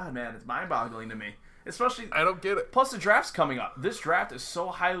 my God, man. It's mind-boggling to me. Especially, I don't get it. Plus, the draft's coming up. This draft is so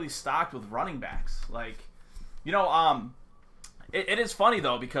highly stocked with running backs. Like, you know, it is funny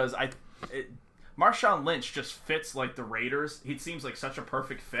though because Marshawn Lynch just fits like the Raiders. He seems like such a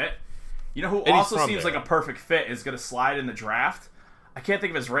perfect fit. You know who also seems like a perfect fit is going to slide in the draft. I can't think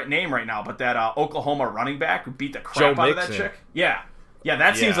of his name right now, but that Oklahoma running back who beat the crap out of that chick. Yeah,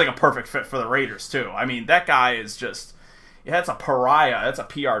 that seems like a perfect fit for the Raiders too. I mean, that guy is just. Yeah, that's a pariah. That's a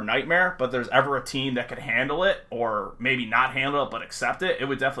PR nightmare. But there's ever a team that could handle it, or maybe not handle it but accept it, it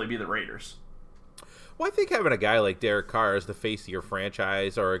would definitely be the Raiders. Well, I think having a guy like Derek Carr as the face of your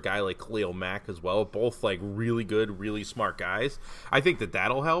franchise, or a guy like Khalil Mack as well, both like really good, really smart guys, I think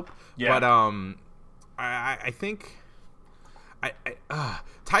that'll help. Yeah. But I think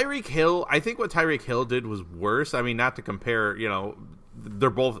Tyreek Hill. I think what Tyreek Hill did was worse. I mean, not to compare, you know. They're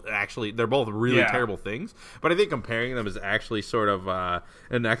both really terrible things, but I think comparing them is actually sort of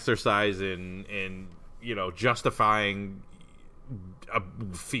an exercise in you know, justifying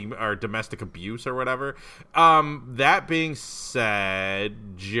or domestic abuse or whatever. That being said,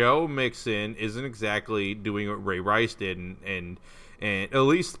 Joe Mixon isn't exactly doing what Ray Rice did, and at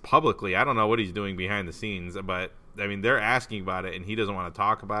least publicly. I don't know what he's doing behind the scenes, but I mean, they're asking about it, and he doesn't want to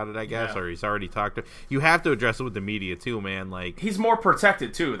talk about it, I guess, or he's already talked to. You have to address it with the media too, man. Like, he's more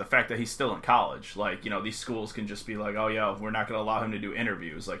protected too. The fact that he's still in college, like, you know, these schools can just be like, oh yeah, we're not going to allow him to do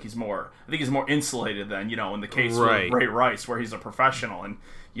interviews. Like, I think he's more insulated than, you know, in the case of Ray Rice, where he's a professional and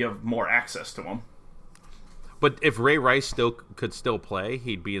you have more access to him. But if Ray Rice could still play,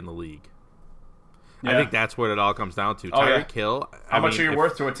 he'd be in the league. Yeah. I think that's what it all comes down to. Tyreek Hill. How much are you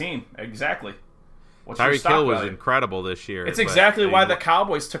worth to a team? Exactly. Tyreek Hill was incredible this year. It's exactly why the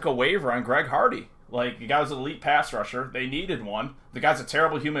Cowboys took a waiver on Greg Hardy. Like, the guy was an elite pass rusher. They needed one. The guy's a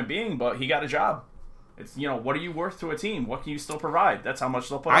terrible human being, but he got a job. It's, you know, what are you worth to a team? What can you still provide? That's how much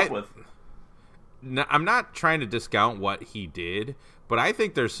they'll put up with. I'm not trying to discount what he did, but I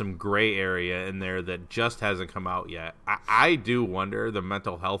think there's some gray area in there that just hasn't come out yet. I do wonder the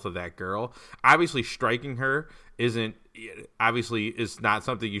mental health of that girl. Obviously, striking her is not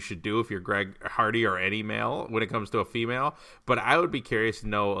something you should do if you're Greg Hardy or any male when it comes to a female, but I would be curious to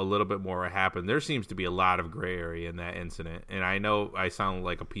know a little bit more what happened. There seems to be a lot of gray area in that incident, and I know I sound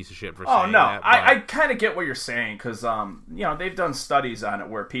like a piece of shit for saying that. I kind of get what you're saying, because you know, they've done studies on it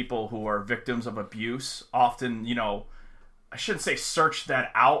where people who are victims of abuse often, you know, I shouldn't say search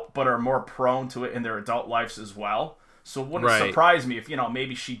that out, but are more prone to it in their adult lives as well. So it wouldn't surprise me if, you know,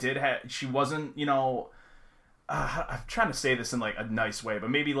 maybe she wasn't, you know, I'm trying to say this in like a nice way, but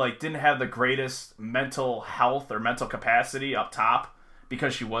maybe like didn't have the greatest mental health or mental capacity up top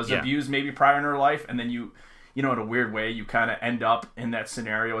because she was abused maybe prior in her life, and then you know, in a weird way, you kind of end up in that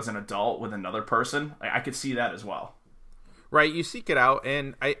scenario as an adult with another person. I could see that as well. Right, you seek it out,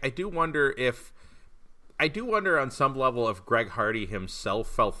 and I do wonder on some level if Greg Hardy himself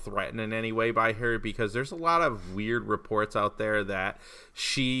felt threatened in any way by her, because there's a lot of weird reports out there that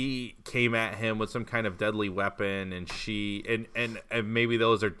she came at him with some kind of deadly weapon, and and maybe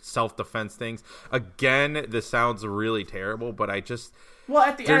those are self-defense things. Again, this sounds really terrible, but at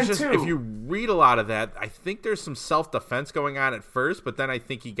the end, too. If you read a lot of that, I think there's some self-defense going on at first, but then I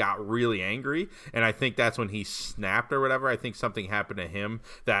think he got really angry, and I think that's when he snapped or whatever. I think something happened to him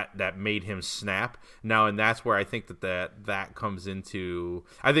that made him snap. Now, and that's where I think that comes into...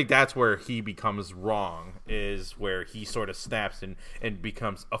 I think that's where he becomes wrong, is where he sort of snaps and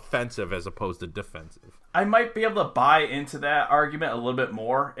becomes offensive as opposed to defensive. I might be able to buy into that argument a little bit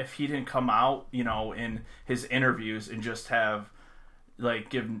more if he didn't come out, you know, in his interviews and just have...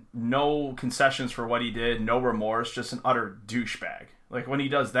 like, give no concessions for what he did, no remorse, just an utter douchebag. Like, when he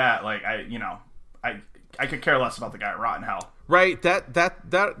does that, like, I could care less about the guy rotting hell. Right, that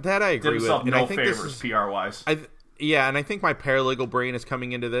I agree with. Did himself and no I think favors PR-wise. Yeah, and I think my paralegal brain is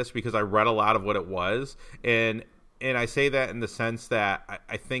coming into this because I read a lot of what it was, and I say that in the sense that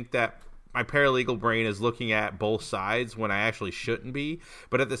I think that my paralegal brain is looking at both sides when I actually shouldn't be.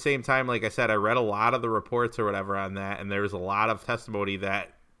 But at the same time, like I said, I read a lot of the reports or whatever on that, and there was a lot of testimony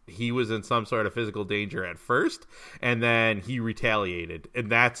that he was in some sort of physical danger at first, and then he retaliated,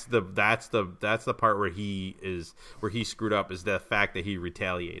 and that's the part where he screwed up, is the fact that he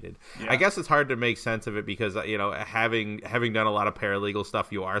retaliated. I guess it's hard to make sense of it because having done a lot of paralegal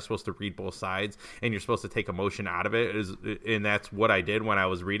stuff, you are supposed to read both sides, and you're supposed to take emotion out of it, and that's what I did when I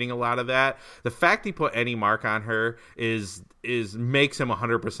was reading a lot of that. The fact he put any mark on her is makes him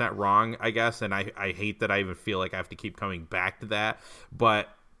 100% wrong, I guess, and I hate that I even feel like I have to keep coming back to that, but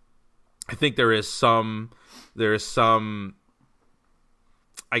I think there's some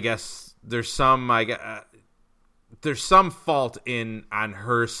fault on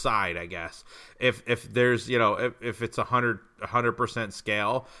her side, I guess. If there's if it's 100%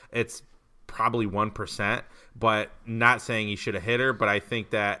 scale, it's probably 1%, but not saying he should have hit her, but I think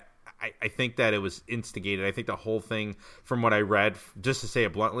that it was instigated. I think the whole thing, from what I read, just to say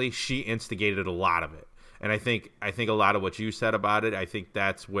it bluntly, she instigated a lot of it. And I think a lot of what you said about it, I think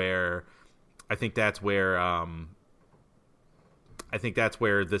that's where the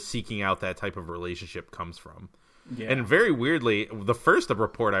seeking out that type of relationship comes from. Yeah. And very weirdly, the first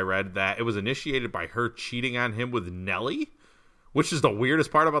report I read, that it was initiated by her cheating on him with Nelly, which is the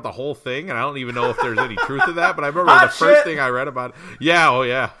weirdest part about the whole thing, and I don't even know if there's any truth to that, but I remember first thing I read about it. Yeah, oh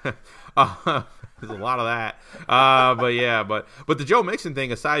yeah. There's a lot of that. But the Joe Mixon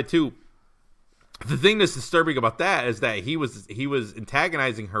thing aside too, the thing that's disturbing about that is that he was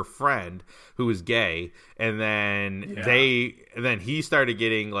antagonizing her friend who was gay, and then he started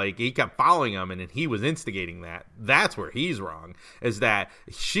getting, like, he kept following him, and then he was instigating that. That's where he's wrong, is that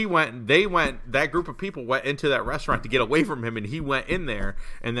that group of people went into that restaurant to get away from him, and he went in there,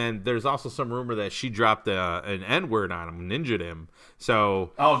 and then there's also some rumor that she dropped an N-word on him, ninja'd him.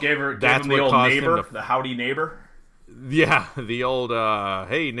 So gave him the old neighbor, the howdy neighbor. Yeah, the old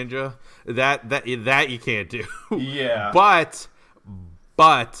hey ninja, that you can't do. Yeah, but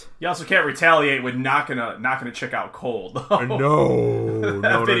you also can't retaliate with knocking a chick out cold. No.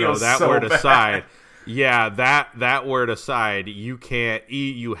 That so word bad. aside, yeah, that word aside, you can't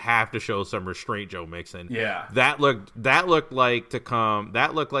eat. You have to show some restraint, Joe Mixon. Yeah, that looked like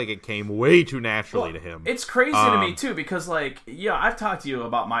it came way too naturally to him. It's crazy to me too, because I've talked to you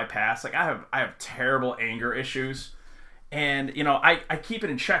about my past. Like, I have terrible anger issues. And, I keep it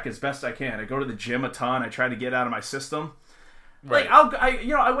in check as best I can. I go to the gym a ton. I try to get out of my system. Right.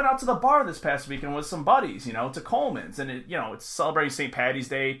 I went out to the bar this past weekend with some buddies, to Coleman's. And, it's celebrating St. Patty's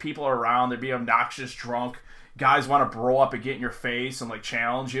Day. People are around. They're being obnoxious, drunk. Guys want to bro up and get in your face and,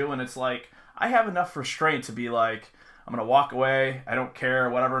 challenge you. And it's like, I have enough restraint to be like, I'm going to walk away. I don't care.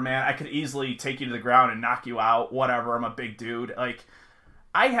 Whatever, man. I could easily take you to the ground and knock you out. Whatever. I'm a big dude.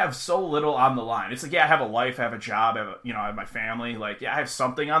 I have so little on the line. It's like, I have a life, I have a job, I have my family. I have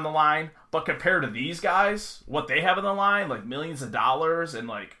something on the line. But compared to these guys, what they have on the line, millions of dollars and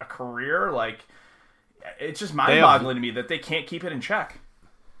a career, it's just mind-boggling to me that they can't keep it in check.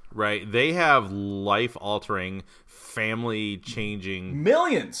 Right. They have life-altering, family-changing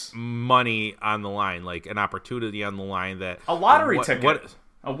millions money on the line, an opportunity on the line that a lottery ticket,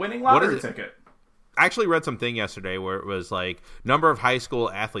 a winning lottery ticket. I actually read something yesterday where it was number of high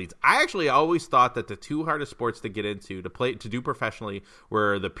school athletes. I actually always thought that the two hardest sports to get into, to do professionally,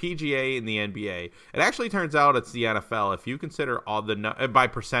 were the PGA and the NBA. It actually turns out it's the NFL if you consider all by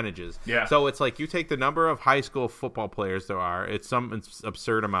percentages. Yeah. So it's you take the number of high school football players there are. It's some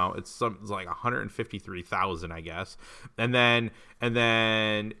absurd amount. It's 153,000, I guess. And then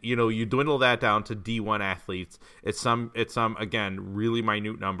you dwindle that down to D1 athletes. It's some again really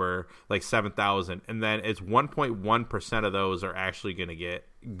minute number, 7,000, and then it's 1.1% of those are actually going to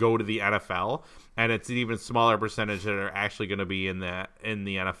go to the NFL, and it's an even smaller percentage that are actually going to be in the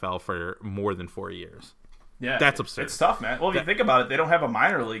NFL for more than 4 years. Yeah, that's absurd. It's tough, man. Well, if you think about it, they don't have a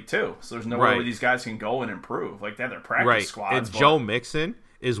minor league too, so there's nowhere where these guys can go and improve. They have their practice squads. And Joe Mixon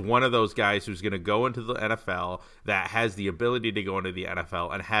is one of those guys who's going to go into the NFL, that has the ability to go into the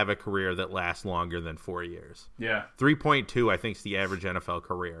NFL and have a career that lasts longer than 4 years. Yeah. 3.2, I think, is the average NFL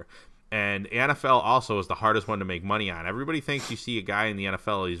career. And NFL also is the hardest one to make money on. Everybody thinks you see a guy in the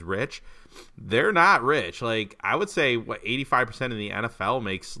NFL, he's rich. They're not rich. I would say 85% of the NFL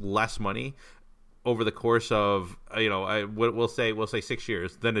makes less money over the course of, we'll say 6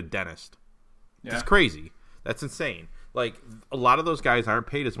 years than a dentist. Yeah. It's crazy. That's insane. A lot of those guys aren't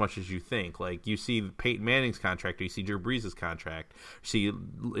paid as much as you think. You see Peyton Manning's contract, or you see Drew Brees' contract, you see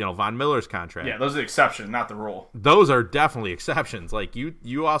Von Miller's contract. Yeah, those are the exceptions, not the rule. Those are definitely exceptions.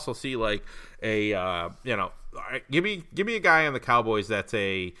 You also see give me a guy on the Cowboys that's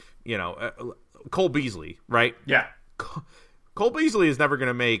Cole Beasley, right? Yeah. Cole Beasley is never going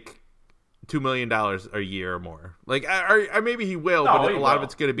to make $2 million a year or more. Like, or maybe he will, No, but he a lot will. of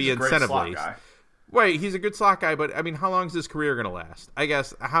it's going to be He's a great incentive slot based. guy. Right, he's a good slot guy, but I mean, how long is his career going to last? I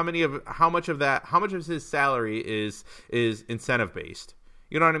guess how much of his salary is incentive based?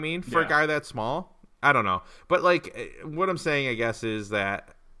 You know what I mean? For a guy that small, I don't know. But like, what I'm saying, I guess, is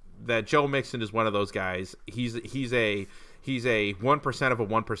that Joe Mixon is one of those guys. He's a 1% of a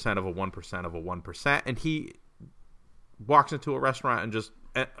 1% of a 1% of a 1%, and he walks into a restaurant and just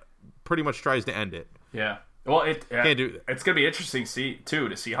pretty much tries to end it. Yeah. Well, Can't do that. it's going to be interesting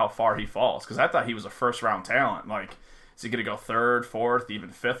to see how far he falls, because I thought he was a first-round talent. Like, is he going to go third, fourth,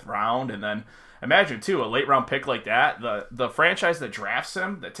 even fifth round? And then imagine, too, a late-round pick like that, the franchise that drafts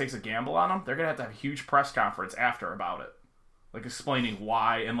him, that takes a gamble on him, they're going to have a huge press conference after about it, like explaining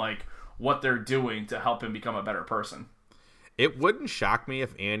why and like what they're doing to help him become a better person. It wouldn't shock me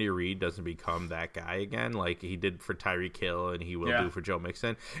if Andy Reid doesn't become that guy again, like he did for Tyreek Hill and he will do for Joe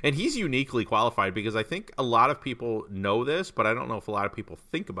Mixon. And he's uniquely qualified because I think a lot of people know this, but I don't know if a lot of people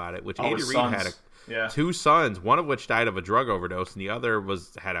think about it, which Andy Reid had two sons, one of which died of a drug overdose, and the other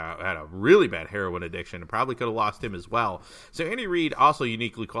had a really bad heroin addiction and probably could have lost him as well. So Andy Reid also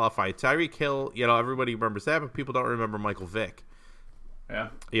uniquely qualified. Tyreek Hill, everybody remembers that, but people don't remember Michael Vick. Yeah.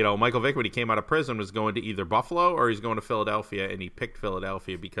 Michael Vick, when he came out of prison, was going to either Buffalo or he's going to Philadelphia, and he picked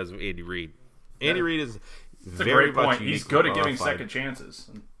Philadelphia because of Andy Reid. Andy Reid is very a great point. He's good at giving qualified. second chances.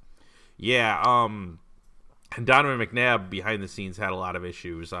 Yeah. And Donovan McNabb behind the scenes had a lot of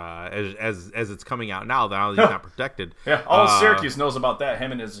issues as it's coming out now. Now he's not protected. Yeah. All of Syracuse knows about that.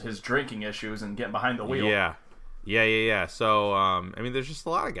 Him and his drinking issues and getting behind the wheel. Yeah. So I mean, there's just a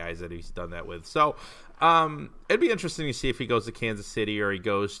lot of guys that he's done that with. So. It'd be interesting to see if he goes to Kansas City or he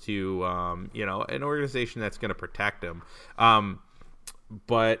goes to, an organization that's going to protect him.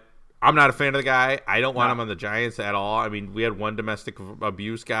 But I'm not a fan of the guy. I don't want him on the Giants at all. I mean, we had one domestic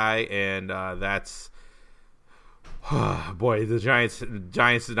abuse guy, and that's boy, the Giants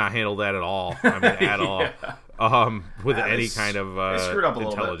did not handle that at all. I mean, at all. With any kind of screwed up a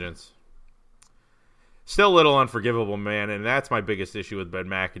intelligence. Still a little unforgivable, man, and that's my biggest issue with Ben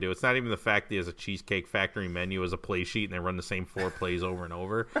McAdoo. It's not even the fact that he has a Cheesecake Factory menu as a play sheet and they run the same 4 plays over and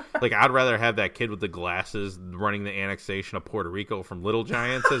over. Like, I'd rather have that kid with the glasses running the annexation of Puerto Rico from Little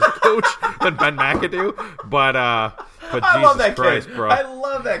Giants as a coach than Ben McAdoo. But I Jesus love that Christ, kid. bro. I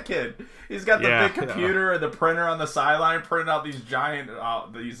love that kid. He's got the big computer and the printer on the sideline printing out these giant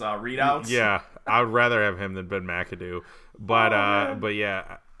readouts. Yeah, I'd rather have him than Ben McAdoo. But but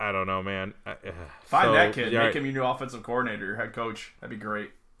yeah. I don't know, man. Find that kid. Make him your new offensive coordinator, your head coach. That'd be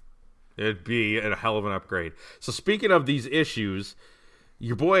great. It'd be a hell of an upgrade. So speaking of these issues,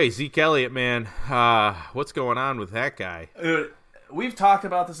 your boy Zeke Elliott, man, what's going on with that guy? We've talked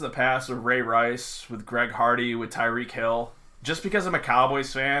about this in the past with Ray Rice, with Greg Hardy, with Tyreek Hill. Just because I'm a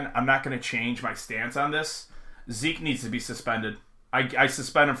Cowboys fan, I'm not going to change my stance on this. Zeke needs to be suspended. I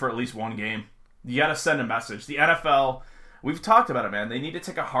suspend him for at least one game. You got to send a message. The NFL... We've talked about it, man. They need to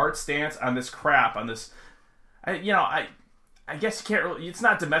take a hard stance on this crap, on this... I guess you can't really... It's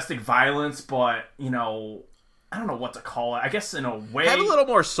not domestic violence, but, I don't know what to call it. I guess in a way... Have a little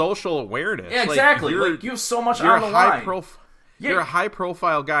more social awareness. Yeah, exactly. Like, you have so much on the line. You're a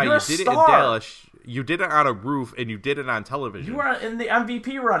high-profile guy. You're You did it in Dallas. You did it on a roof, and you did it on television. You were in the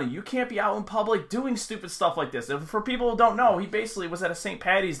MVP running. You can't be out in public doing stupid stuff like this. And for people who don't know, he basically was at a St.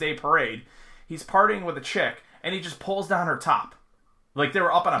 Patty's Day parade. He's partying with a chick. And he just pulls down her top. Like they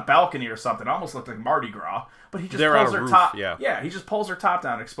were up on a balcony or something. It almost looked like Mardi Gras. But he just pulls her top. Yeah, he just pulls her top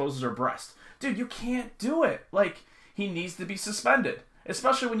down and exposes her breast. Dude, you can't do it. Like, he needs to be suspended.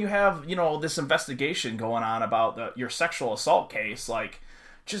 Especially when you have, this investigation going on about your sexual assault case. Like,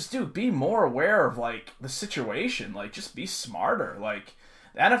 just, dude, be more aware of, like, the situation. Like, just be smarter. Like,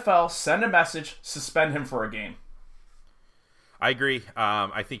 the NFL, send a message, suspend him for a game. I agree.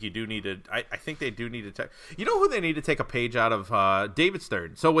 I think you do need to. I think they do need to. You know who they need to take a page out of? David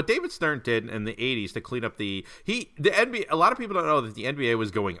Stern. So what David Stern did in the '80s to clean up the NBA. A lot of people don't know that the NBA was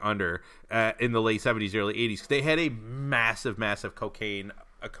going under in the late '70s, early '80s because they had a massive cocaine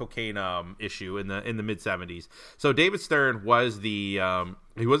issue in the mid '70s. So David Stern was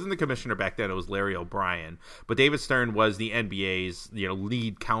he wasn't the commissioner back then. It was Larry O'Brien. But David Stern was the NBA's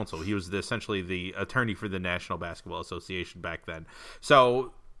lead counsel. He was essentially the attorney for the National Basketball Association back then.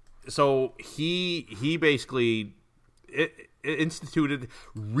 So he basically instituted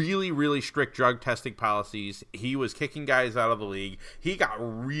really, really strict drug testing policies. He was kicking guys out of the league. He got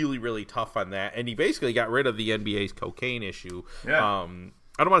really, really tough on that, and he basically got rid of the NBA's cocaine issue. Yeah.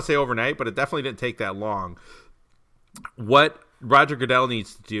 I don't want to say overnight, but it definitely didn't take that long. What Roger Goodell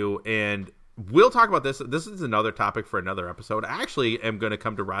needs to do, and we'll talk about this. This is another topic for another episode. I actually am going to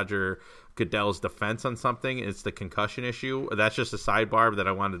come to Roger Goodell's defense on something. It's the concussion issue. That's just a sidebar that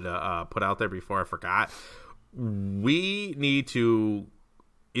I wanted to put out there before I forgot. We need to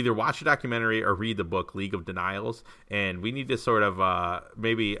either watch a documentary or read the book League of Denials, and we need to sort of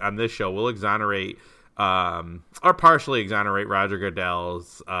maybe on this show we'll exonerate or partially exonerate Roger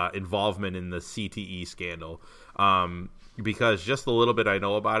Goodell's involvement in the CTE scandal. Because just a little bit I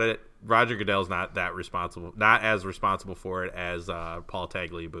know about it, Roger Goodell's not as responsible for it as Paul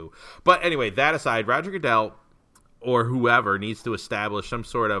Tagliabue. But anyway, that aside, Roger Goodell or whoever needs to establish some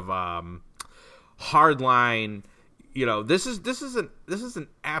sort of hard line. This is an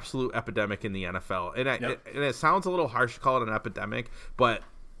absolute epidemic in the NFL, and it sounds a little harsh to call it an epidemic, but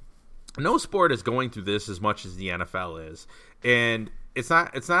no sport is going through this as much as the NFL is, and it's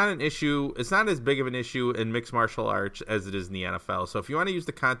not an issue. It's not as big of an issue in mixed martial arts as it is in the NFL. So if you want to use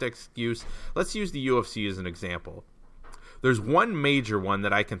the context use, let's use the UFC as an example. There's one major one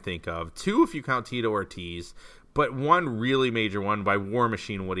that I can think of, two if you count Tito Ortiz, but one really major one by War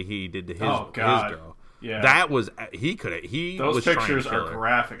Machine, what he did to his girl. Yeah, that was those pictures are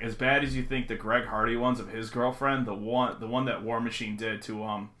graphic. As bad as you think the Greg Hardy ones of his girlfriend, the one that War Machine did to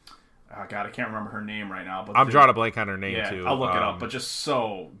oh God, I can't remember her name right now. But I'm drawing a blank on her name too. I'll look it up. But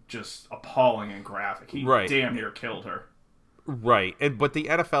just appalling and graphic. He damn near killed her. Right, but the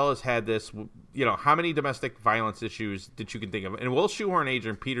NFL has had this. How many domestic violence issues that you can think of, and we'll shoehorn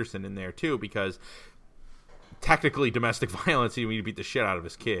Adrian Peterson in there too, because technically domestic violence, he beat the shit out of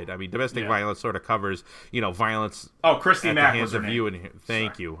his kid. I mean, domestic violence sort of covers, violence. Oh, Christy Mack was her name.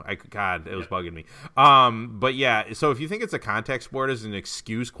 Thank you. God, it was bugging me. But yeah, so if you think it's a contact sport as an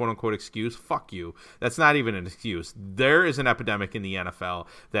excuse, quote unquote excuse, fuck you. That's not even an excuse. There is an epidemic in the NFL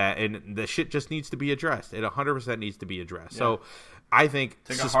and the shit just needs to be addressed. It 100% needs to be addressed. Yeah. So I think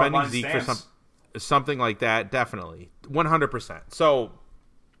suspending Zeke for something like that, definitely 100%. So.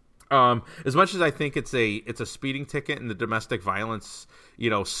 As much as I think it's a speeding ticket in the domestic violence,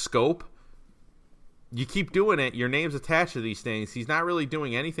 scope, you keep doing it. Your name's attached to these things. He's not really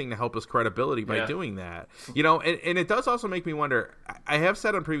doing anything to help his credibility by doing that. And it does also make me wonder. I have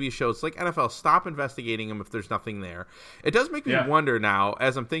said on previous shows, like NFL, stop investigating him if there's nothing there. It does make me wonder now,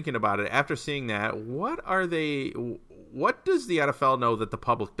 as I'm thinking about it, after seeing that, what does the NFL know that the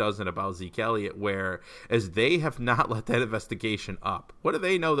public doesn't about Zeke Elliott, whereas they have not let that investigation up? What do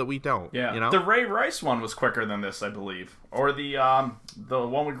they know that we don't? Yeah, the Ray Rice one was quicker than this, I believe, or the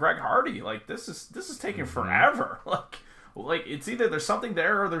one with Greg Hardy. Like this is taking forever. Like it's either there's something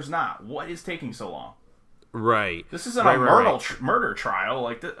there or there's not. What is taking so long? Right. This isn't a murder trial.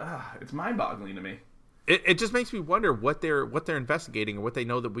 Like it's mind-boggling to me. It just makes me wonder what they're investigating or what they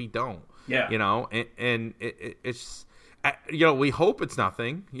know that we don't. Yeah. And it's. We hope it's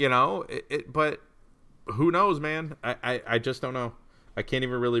nothing, but who knows, man? I just don't know. I can't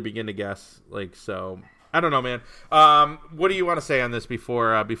even really begin to guess. So I don't know, man. What do you want to say on this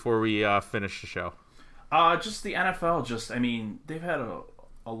before we finish the show? Just the NFL. They've had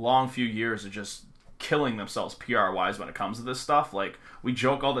a long few years of just killing themselves PR wise when it comes to this stuff. Like we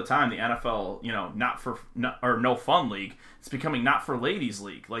joke all the time, the NFL, no fun league. It's becoming not for ladies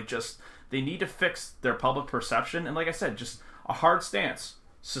league. They need to fix their public perception. And like I said, just a hard stance.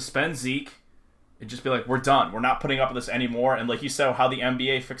 Suspend Zeke and just be like, we're done. We're not putting up with this anymore. And like you said, how the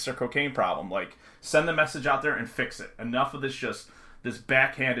NBA fixed their cocaine problem. Like, send the message out there and fix it. Enough of this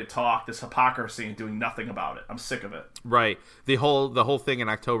backhanded talk, this hypocrisy, and doing nothing about it. I'm sick of it. Right. The whole thing in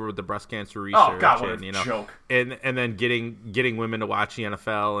October with the breast cancer research. Oh, God, what a joke. And then getting women to watch the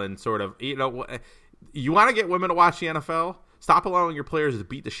NFL and sort of, you want to get women to watch the NFL? Stop allowing your players to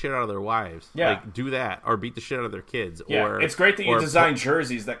beat the shit out of their wives. Yeah. Do that. Or beat the shit out of their kids. Yeah. Or it's great that you design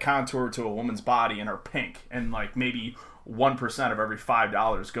jerseys that contour to a woman's body and are pink. And, maybe 1% of every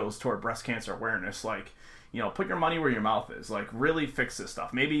 $5 goes toward breast cancer awareness. Put your money where your mouth is. Really fix this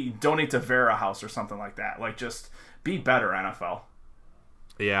stuff. Maybe donate to Vera House or something like that. Just be better, NFL.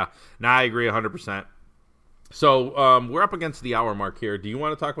 Yeah. I agree 100%. So we're up against the hour mark here. Do you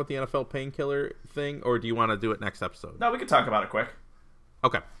want to talk about the NFL painkiller thing, or do you want to do it next episode? No, we can talk about it quick.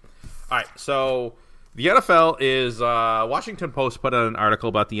 Okay. All right. So the NFL is Washington Post put out an article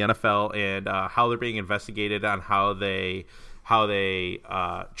about the NFL and how they're being investigated on how they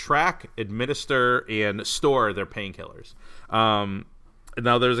track, administer, and store their painkillers.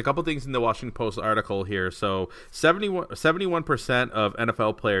 Now, there's a couple things in the Washington Post article here. So 71% of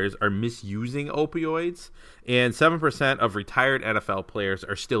NFL players are misusing opioids, and 7% of retired NFL players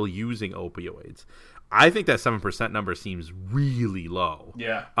are still using opioids. I think that 7% number seems really low.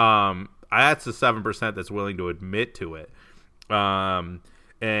 Yeah. That's the 7% that's willing to admit to it.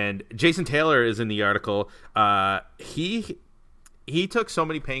 And Jason Taylor is in the article. He took so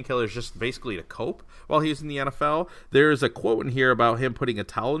many painkillers just basically to cope while he was in the NFL. There's a quote in here about him putting a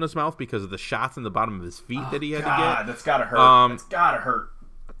towel in his mouth because of the shots in the bottom of his feet that he had to get. That's gotta hurt. That's gotta hurt.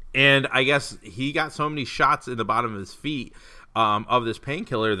 And I guess he got so many shots in the bottom of his feet of this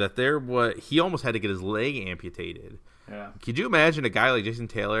painkiller that he almost had to get his leg amputated. Yeah. Could you imagine a guy like Jason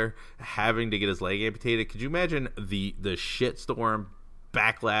Taylor having to get his leg amputated? Could you imagine the shitstorm,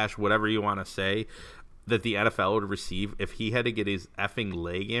 backlash, whatever you want to say, that the NFL would receive if he had to get his effing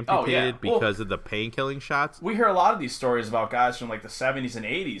leg amputated because of the pain-killing shots? We hear a lot of these stories about guys from like the 70s and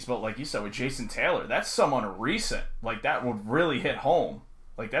 80s, but like you said with Jason Taylor, that's someone recent. Like that would really hit home.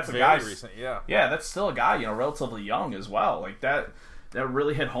 Like that's a guy recent, yeah, that's still a guy, relatively young as well. Like that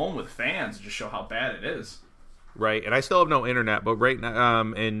really hit home with fans to just show how bad it is. Right, and I still have no internet, but right now,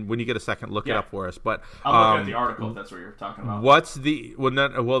 and when you get a second, look it up for us. But I'm looking at the article. If that's what you're talking about. What's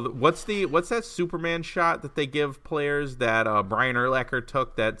that Superman shot that they give players that Brian Urlacher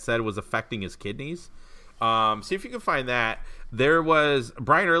took that said was affecting his kidneys? See if you can find that.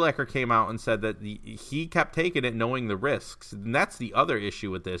 Brian Urlacher came out and said that he kept taking it knowing the risks. And that's the other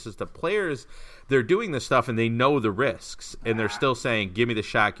issue with this is the players, they're doing this stuff and they know the risks. And they're still saying, give me the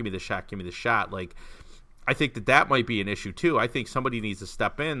shot, give me the shot, give me the shot. Like, I think that might be an issue too. I think somebody needs to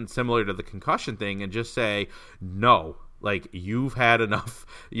step in similar to the concussion thing and just say, no, like you've had enough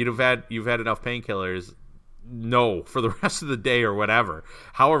painkillers. No, for the rest of the day or whatever.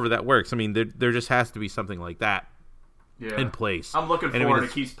 However that works. I mean, there just has to be something like that in place. I'm looking forward to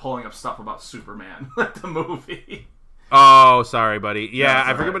keeps pulling up stuff about Superman, like the movie. Oh, sorry, buddy. Yeah,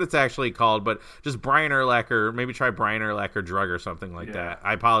 I forget what it's actually called, but just Brian Urlacher. Maybe try Brian Urlacher drug or something like that.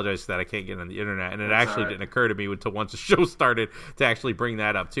 I apologize for that. I can't get on the internet, and it actually didn't occur to me until once the show started to actually bring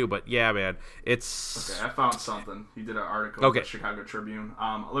that up too. But yeah, man, it's okay. I found something. He did an article in the Chicago Tribune.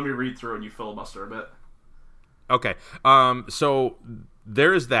 Let me read through it and you filibuster a bit. Okay. So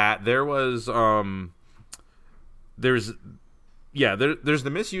there's that. There was there's the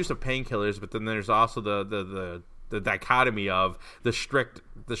misuse of painkillers, but then there's also the dichotomy of the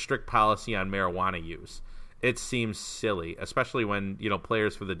strict policy on marijuana use. It seems silly, especially when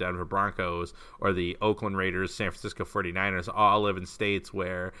players for the Denver Broncos or the Oakland Raiders, San Francisco 49ers all live in states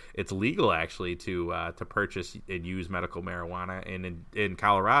where it's legal actually to purchase and use medical marijuana, and in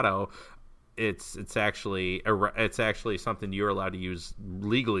Colorado, it's actually something you're allowed to use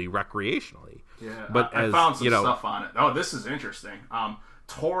legally, recreationally. Yeah, but I found some stuff on it. Oh, this is interesting.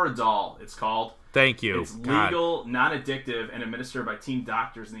 Toradol, it's called. Thank you. It's legal, non-addictive, and administered by team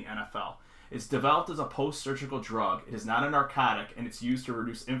doctors in the NFL. It's developed as a post-surgical drug. It is not a narcotic, and it's used to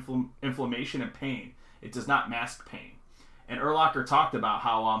reduce inflammation and pain. It does not mask pain. And Urlacher talked about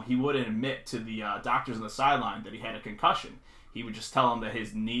how he wouldn't admit to the doctors on the sideline that he had a concussion. He would just tell them that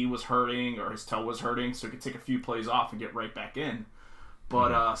his knee was hurting or his toe was hurting, so he could take a few plays off and get right back in.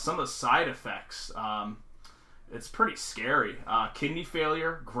 But some of the side effects, it's pretty scary. Kidney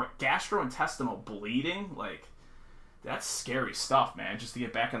failure, gastrointestinal bleeding, like that's scary stuff, man. Just to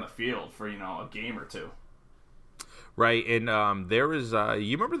get back on the field for a game or two. Right, and there was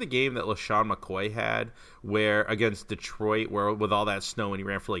you remember the game that LaShawn McCoy had where against Detroit, where with all that snow and he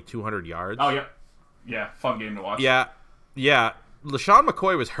ran for like 200 yards. Oh yeah, fun game to watch. Yeah. LaShawn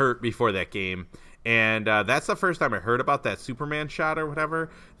McCoy was hurt before that game. And that's the first time I heard about that Superman shot or whatever.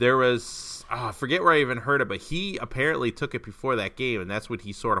 There was, I forget where I even heard it, but he apparently took it before that game, and that's when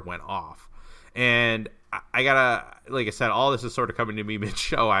he sort of went off. And I gotta, like I said, all this is sort of coming to me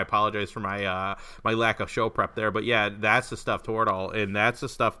mid-show. I apologize for my my lack of show prep there, but yeah, that's the stuff Toradol, and that's the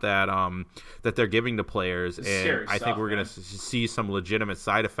stuff that that they're giving to players, and I think we're gonna see some legitimate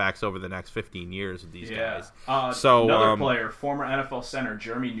side effects over the next 15 years with these guys. So another player, former NFL center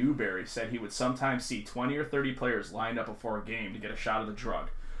Jeremy Newberry, said he would sometimes see 20 or 30 players lined up before a game to get a shot of the drug.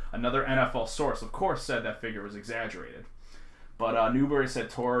 Another NFL source, of course, said that figure was exaggerated. But Newberry said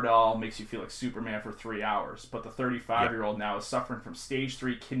Toradol makes you feel like Superman for 3 hours. But the 35-year-old now is suffering from stage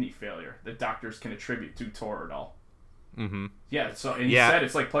 3 kidney failure that doctors can attribute to Toradol. Mm-hmm. Yeah, he said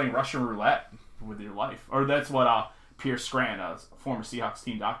it's like playing Russian roulette with your life. Or that's what Pierce Scranton, a former Seahawks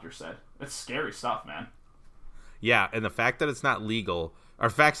team doctor, said. It's scary stuff, man. Yeah, and the fact that it's not legal, or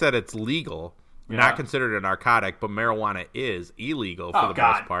the fact that it's legal, not considered a narcotic, but marijuana is illegal for the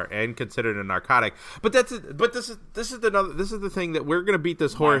most part and considered a narcotic. But this is the thing that we're going to beat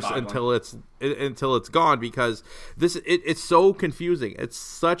this horse until it's gone, because it's so confusing. It's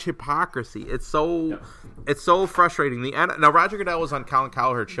such hypocrisy. It's so frustrating. Now Roger Goodell was on Colin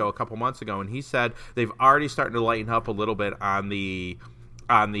Cowherd's show a couple months ago, and he said they've already started to lighten up a little bit on the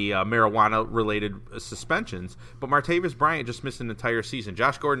on the marijuana-related suspensions, but Martavis Bryant just missed an entire season.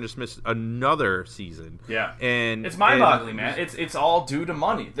 Josh Gordon just missed another season. Yeah, and it's mind-boggling, man. It's all due to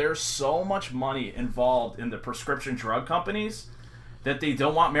money. There's so much money involved in the prescription drug companies that they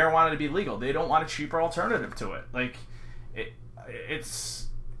don't want marijuana to be legal. They don't want a cheaper alternative to it. Like, it's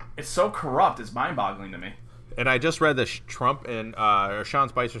so corrupt. It's mind-boggling to me. And I just read that Trump and Sean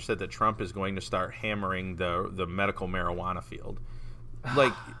Spicer said that Trump is going to start hammering the medical marijuana field.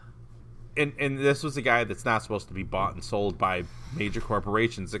 Like, and this was a guy that's not supposed to be bought and sold by major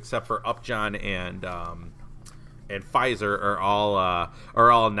corporations, except for Upjohn and Pfizer are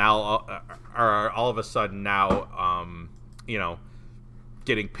all of a sudden now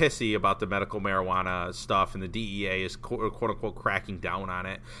getting pissy about the medical marijuana stuff, and the DEA is quote unquote cracking down on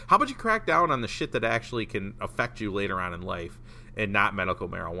it. How about you crack down on the shit that actually can affect you later on in life and not medical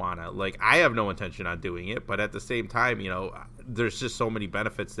marijuana? Like, I have no intention on doing it, but at the same time, there's just so many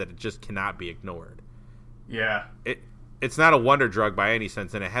benefits that it just cannot be ignored. Yeah. It's not a wonder drug by any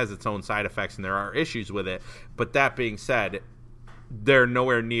sense, and it has its own side effects, and there are issues with it. But that being said, they're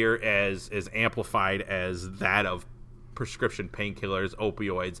nowhere near as amplified as that of prescription painkillers,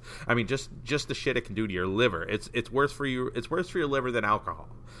 opioids. I mean, just the shit it can do to your liver. It's worse for you. It's worse for your liver than alcohol.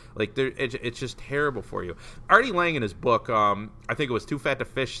 Like, it's just terrible for you. Artie Lang in his book, I think it was Too Fat to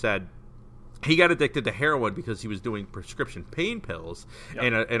Fish, said he got addicted to heroin because he was doing prescription pain pills.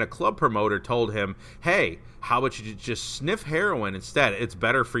 Yep. And a club promoter told him, "Hey, how about you just sniff heroin instead? It's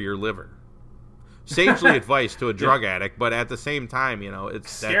better for your liver." Sagely advice to a drug addict, but at the same time, it's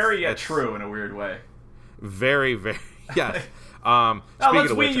scary yet true in a weird way. Very, very. Yes. Now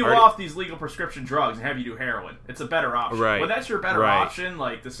let's wean you off these legal prescription drugs and have you do heroin. It's a better option. Right. When that's your better option,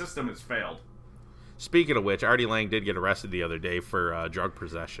 like, the system has failed. Speaking of which, Artie Lang did get arrested the other day for drug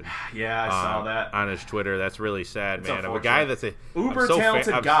possession. Yeah, I saw that on his Twitter. That's really sad, man. Of a guy that's a uber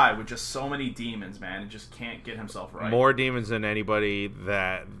talented guy with just so many demons, man, and just can't get himself right. More demons than anybody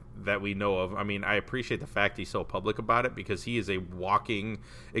that we know of. I mean, I appreciate the fact he's so public about it, because he is a walking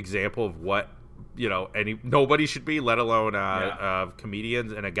example of what nobody should be, let alone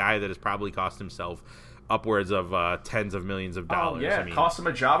comedians, and a guy that has probably cost himself upwards of tens of millions of dollars. Oh, yeah, cost him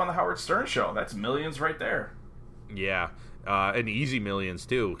a job on the Howard Stern show. That's millions right there. Yeah, and easy millions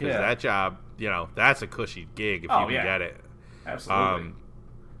too, because that job, that's a cushy gig if you can get it. Absolutely.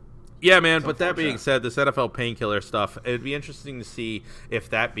 Yeah, man. But that being said, this NFL painkiller stuff, it'd be interesting to see if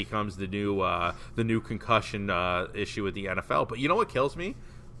that becomes the new concussion issue with the NFL. But you know what kills me?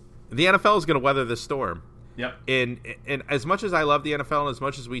 The NFL is going to weather this storm. Yep. And as much as I love the NFL and as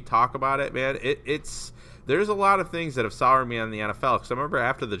much as we talk about it, man, there's a lot of things that have soured me on the NFL. Because I remember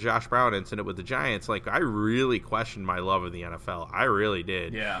after the Josh Brown incident with the Giants, like, I really questioned my love of the NFL. I really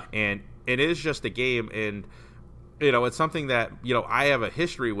did. Yeah. And it is just a game, and it's something that I have a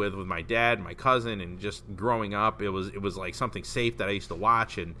history with my dad, my cousin, and just growing up, it was like something safe that I used to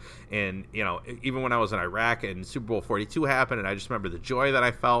watch, and even when I was in Iraq and Super Bowl 42 happened, and I just remember the joy that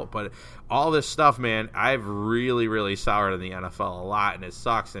I felt. But all this stuff, man, I've really, really soured on the NFL a lot, and it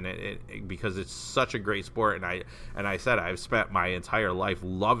sucks, and it because it's such a great sport, and I said I've spent my entire life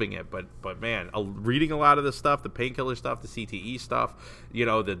loving it, but man, reading a lot of this stuff, the painkiller stuff, the CTE stuff,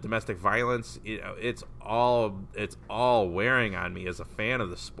 the domestic violence, it's all wearing on me as a fan of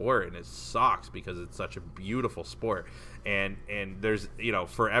the sport, and it sucks because it's such a beautiful sport. And there's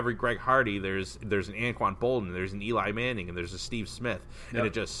for every Greg Hardy, there's an Anquan Bolden, there's an Eli Manning, and there's a Steve Smith. Yep. And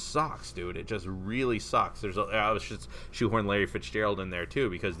it just sucks, dude. It just really sucks. I was just shoehorn Larry Fitzgerald in there too,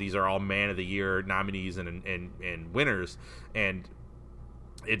 because these are all Man of the Year nominees and winners, and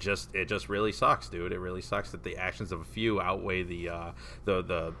it just really sucks, dude. It really sucks that the actions of a few outweigh the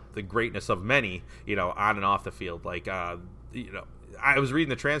greatness of many, on and off the field. Like, I was reading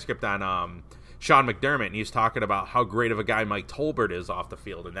the transcript on Sean McDermott, and he's talking about how great of a guy Mike Tolbert is off the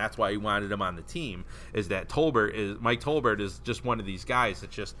field, and that's why he wanted him on the team. Is that Mike Tolbert is just one of these guys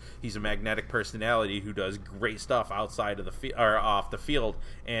that he's a magnetic personality who does great stuff outside of the or off the field,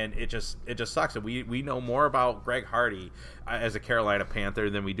 and it just sucks. And we know more about Greg Hardy as a Carolina Panther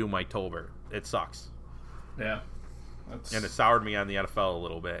than we do Mike Tolbert. It sucks. Yeah. And it soured me on the NFL a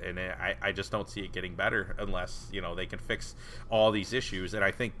little bit, and I just don't see it getting better unless they can fix all these issues, and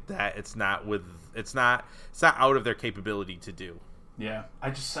I think that it's not out of their capability to do. Yeah,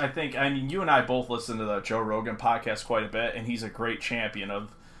 I think you and I both listen to the Joe Rogan podcast quite a bit, and he's a great champion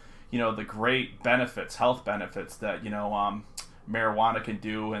of the great health benefits that marijuana can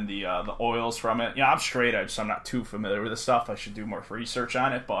do, and the oils from it. I'm straight edge, so I'm not too familiar with this stuff. I should do more research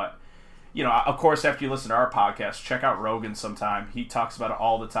on it, but of course, after you listen to our podcast, check out Rogan sometime. He talks about it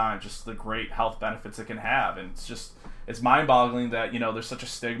all the time, just the great health benefits it can have. And it's it's mind-boggling that there's such a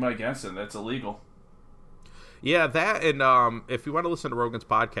stigma against it. That's illegal. Yeah, that, and if you want to listen to Rogan's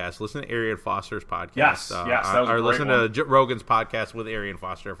podcast, listen to Arian Foster's podcast. Yes, that was a great listen one. to Rogan's podcast with Arian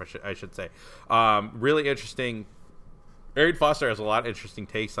Foster, if I should say. Really interesting. Arian Foster has a lot of interesting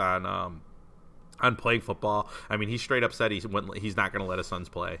takes on playing football. I mean, he straight up said he's not going to let his sons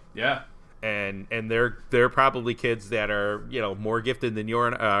play. Yeah. And they're probably kids that are more gifted than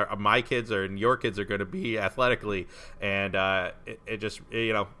my kids or your kids are going to be athletically, and it just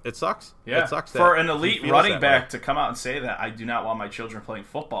it sucks. Yeah, it sucks for an elite running back to come out and say that I do not want my children playing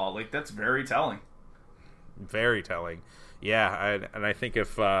football. Like, that's very telling. Very telling. Yeah, and I think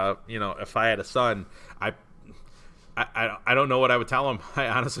if if I had a son, I don't know what I would tell him. I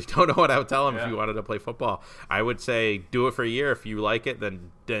honestly don't know what I would tell him if he wanted to play football. I would say do it for a year. If you like it,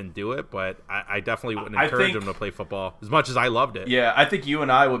 then do it. But I definitely wouldn't encourage him to play football as much as I loved it. Yeah, I think you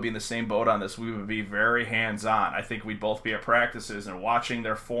and I would be in the same boat on this. We would be very hands-on. I think we'd both be at practices and watching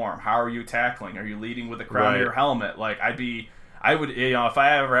their form. How are you tackling? Are you leading with the crown of your helmet? Like, I would, if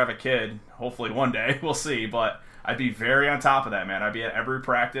I ever have a kid, hopefully one day, we'll see. But I'd be very on top of that, man. I'd be at every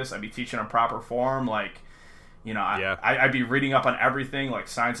practice. I'd be teaching them proper form, like. I'd be reading up on everything, like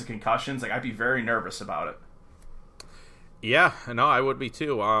signs of concussions. Like, I'd be very nervous about it. Yeah, no, I would be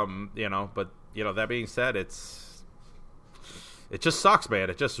too. But that being said, it just sucks,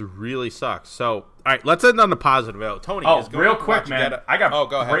 man. It just really sucks. So, all right, let's end on the positive note. Tony, real quick, man. I got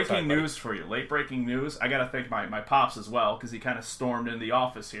go ahead. breaking news for you. Late breaking news. I got to thank my pops as well, because he kind of stormed into the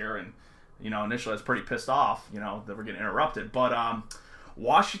office here, and initially I was pretty pissed off, that we're getting interrupted, but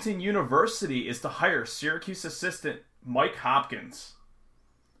Washington University is to hire Syracuse assistant Mike Hopkins.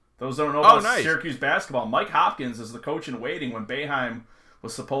 Those don't know about Syracuse basketball. Mike Hopkins is the coach in waiting when Boeheim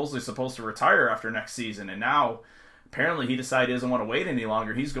was supposedly supposed to retire after next season, and now apparently he decided he doesn't want to wait any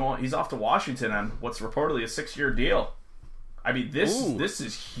longer. He's off to Washington on what's reportedly a 6-year deal. I mean, this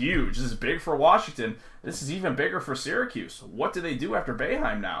is huge. This is big for Washington. This is even bigger for Syracuse. What do they do after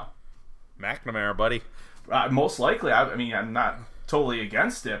Boeheim now? McNamara, buddy. Most likely. I mean, I'm not totally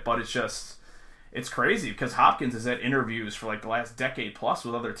against it, but it's crazy because Hopkins has had interviews for like the last decade plus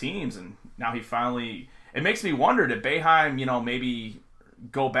with other teams, and now it makes me wonder, did Boeheim maybe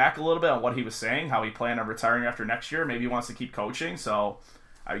go back a little bit on what he was saying, how he planned on retiring after next year. Maybe he wants to keep coaching, so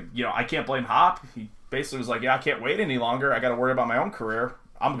I can't blame Hop. He basically was like, I can't wait any longer, I got to worry about my own career,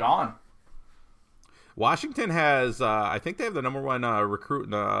 I'm gone. Washington has, I think they have the number one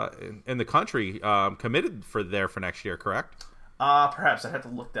recruit in the country committed for next year, correct? Perhaps. I'd have to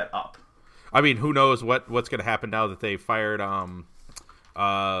look that up. I mean, who knows what's going to happen now that they fired,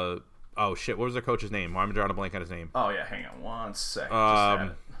 what was their coach's name? I'm drawing a blank on his name. Oh, yeah, hang on one second.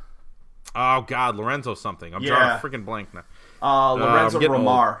 Oh, God, Lorenzo something. I'm drawing a freaking blank now. Lorenzo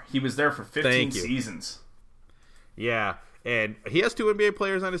Romar. He was there for 15 seasons. Yeah, and he has 2 NBA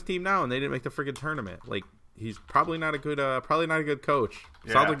players on his team now, and they didn't make the freaking tournament. Like, he's probably not a good coach.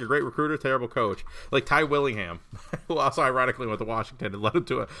 Yeah. Sounds like a great recruiter, terrible coach. Like Ty Willingham, who also ironically went to Washington and led him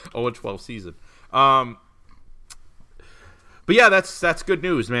to a 0-12 season. But yeah, that's good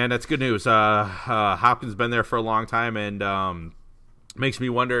news, man. That's good news. Hopkins been there for a long time, and makes me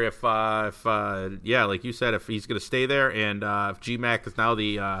wonder if like you said, if he's going to stay there, and if GMAC is now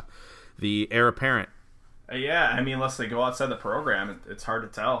the heir apparent. Yeah, I mean, unless they go outside the program, it's hard to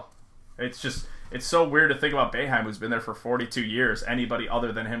tell. It's so weird to think about Boeheim, who's been there for 42 years, anybody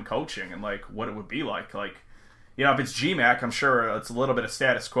other than him coaching, and like what it would be like. Like, if it's GMAC, I'm sure it's a little bit of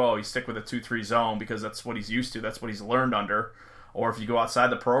status quo. You stick with a 2-3 zone because that's what he's used to, that's what he's learned under. Or if you go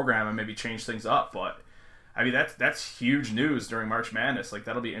outside the program and maybe change things up. But I mean, that's huge news during March Madness. Like,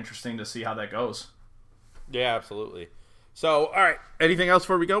 that'll be interesting to see how that goes. Yeah, absolutely. So, all right, anything else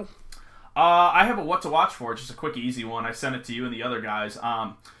before we go? I have a what to watch for, just a quick, easy one. I sent it to you and the other guys.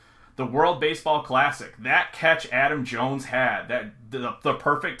 The World Baseball Classic. That catch Adam Jones had, the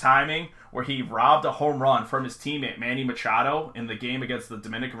perfect timing where he robbed a home run from his teammate Manny Machado in the game against the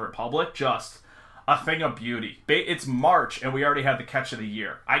Dominican Republic. Just a thing of beauty. It's March, and we already had the catch of the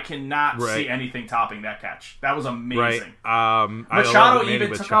year. I cannot see anything topping that catch. That was amazing. Right. Machado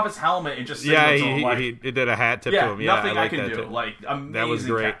even took off his helmet and just signaled to him. He did a hat tip to him. Yeah, nothing I can do. Like, amazing that was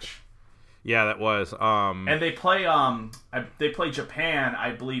great. Catch. Yeah, that was. And they play Japan,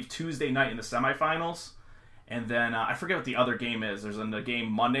 I believe, Tuesday night in the semifinals. And then I forget what the other game is. There's a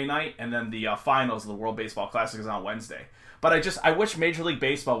game Monday night, and then the finals of the World Baseball Classic is on Wednesday. But I wish Major League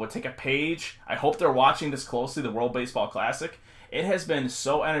Baseball would take a page. I hope they're watching this closely, the World Baseball Classic. It has been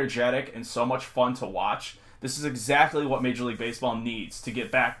so energetic and so much fun to watch. This is exactly what Major League Baseball needs to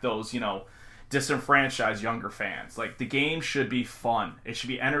get back those, disenfranchised younger fans. Like, the game should be fun. It should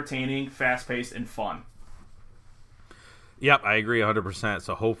be entertaining, fast-paced, and fun. Yep, I agree 100%.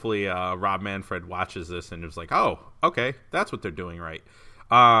 So hopefully Rob Manfred watches this and is like, oh, okay, that's what they're doing right.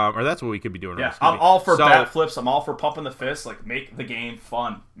 Or that's what we could be doing right. I'm all for bat flips. I'm all for pumping the fist. Like, make the game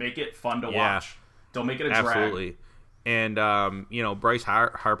fun. Make it fun to watch. Don't make it a drag. Absolutely. And, Bryce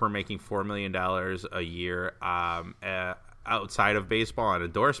Harper making $4 million a year outside of baseball on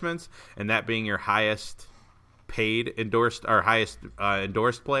endorsements, and that being your highest paid endorsed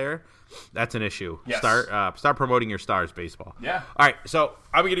player, that's an issue. Yes. Start promoting your stars, baseball. Yeah. All right, so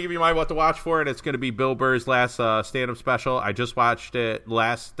I'm going to give you my what to watch for, and it's going to be Bill Burr's last stand-up special. I just watched it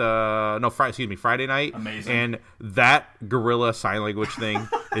Friday night. Amazing. And that gorilla sign language thing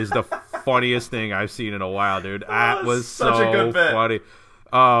is the funniest thing I've seen in a while, dude. That was such so a good bit. funny.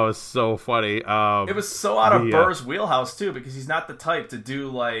 Oh, it was so funny. It was so out of Burr's wheelhouse, too, because he's not the type to do,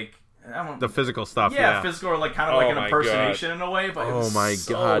 like, the physical stuff. Yeah, physical or like kind of like an impersonation in a way, but it was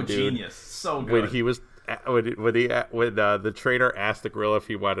so genius. So good. When he was when the trainer asked the gorilla if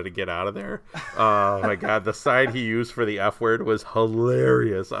he wanted to get out of there. Oh my god, the sign he used for the F word was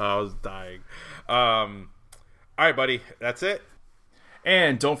hilarious. I was dying. All right, buddy, that's it.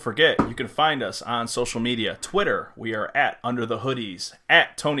 And don't forget, you can find us on social media. Twitter, we are at Under the Hoodies,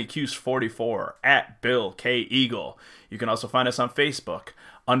 at TonyCuse44, at Bill K. Eagle. You can also find us on Facebook,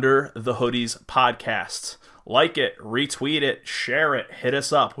 Under the Hoodies Podcast. Like it, retweet it, share it, hit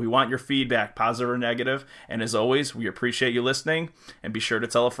us up. We want your feedback, positive or negative. And as always, we appreciate you listening, and be sure to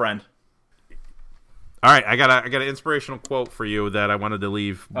tell a friend. All right, I got an inspirational quote for you that I wanted to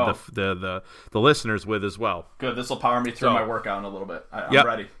leave the listeners with as well. Good, this will power me through my workout in a little bit. I'm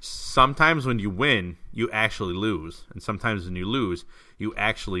ready. Sometimes when you win, you actually lose. And sometimes when you lose, you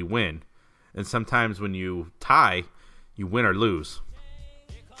actually win. And sometimes when you tie, you win or lose.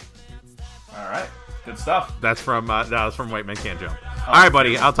 All right, good stuff. That's from White Men Can't Jump. All right,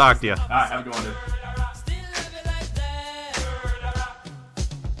 buddy, I'll talk to you. All right, have a good one, dude.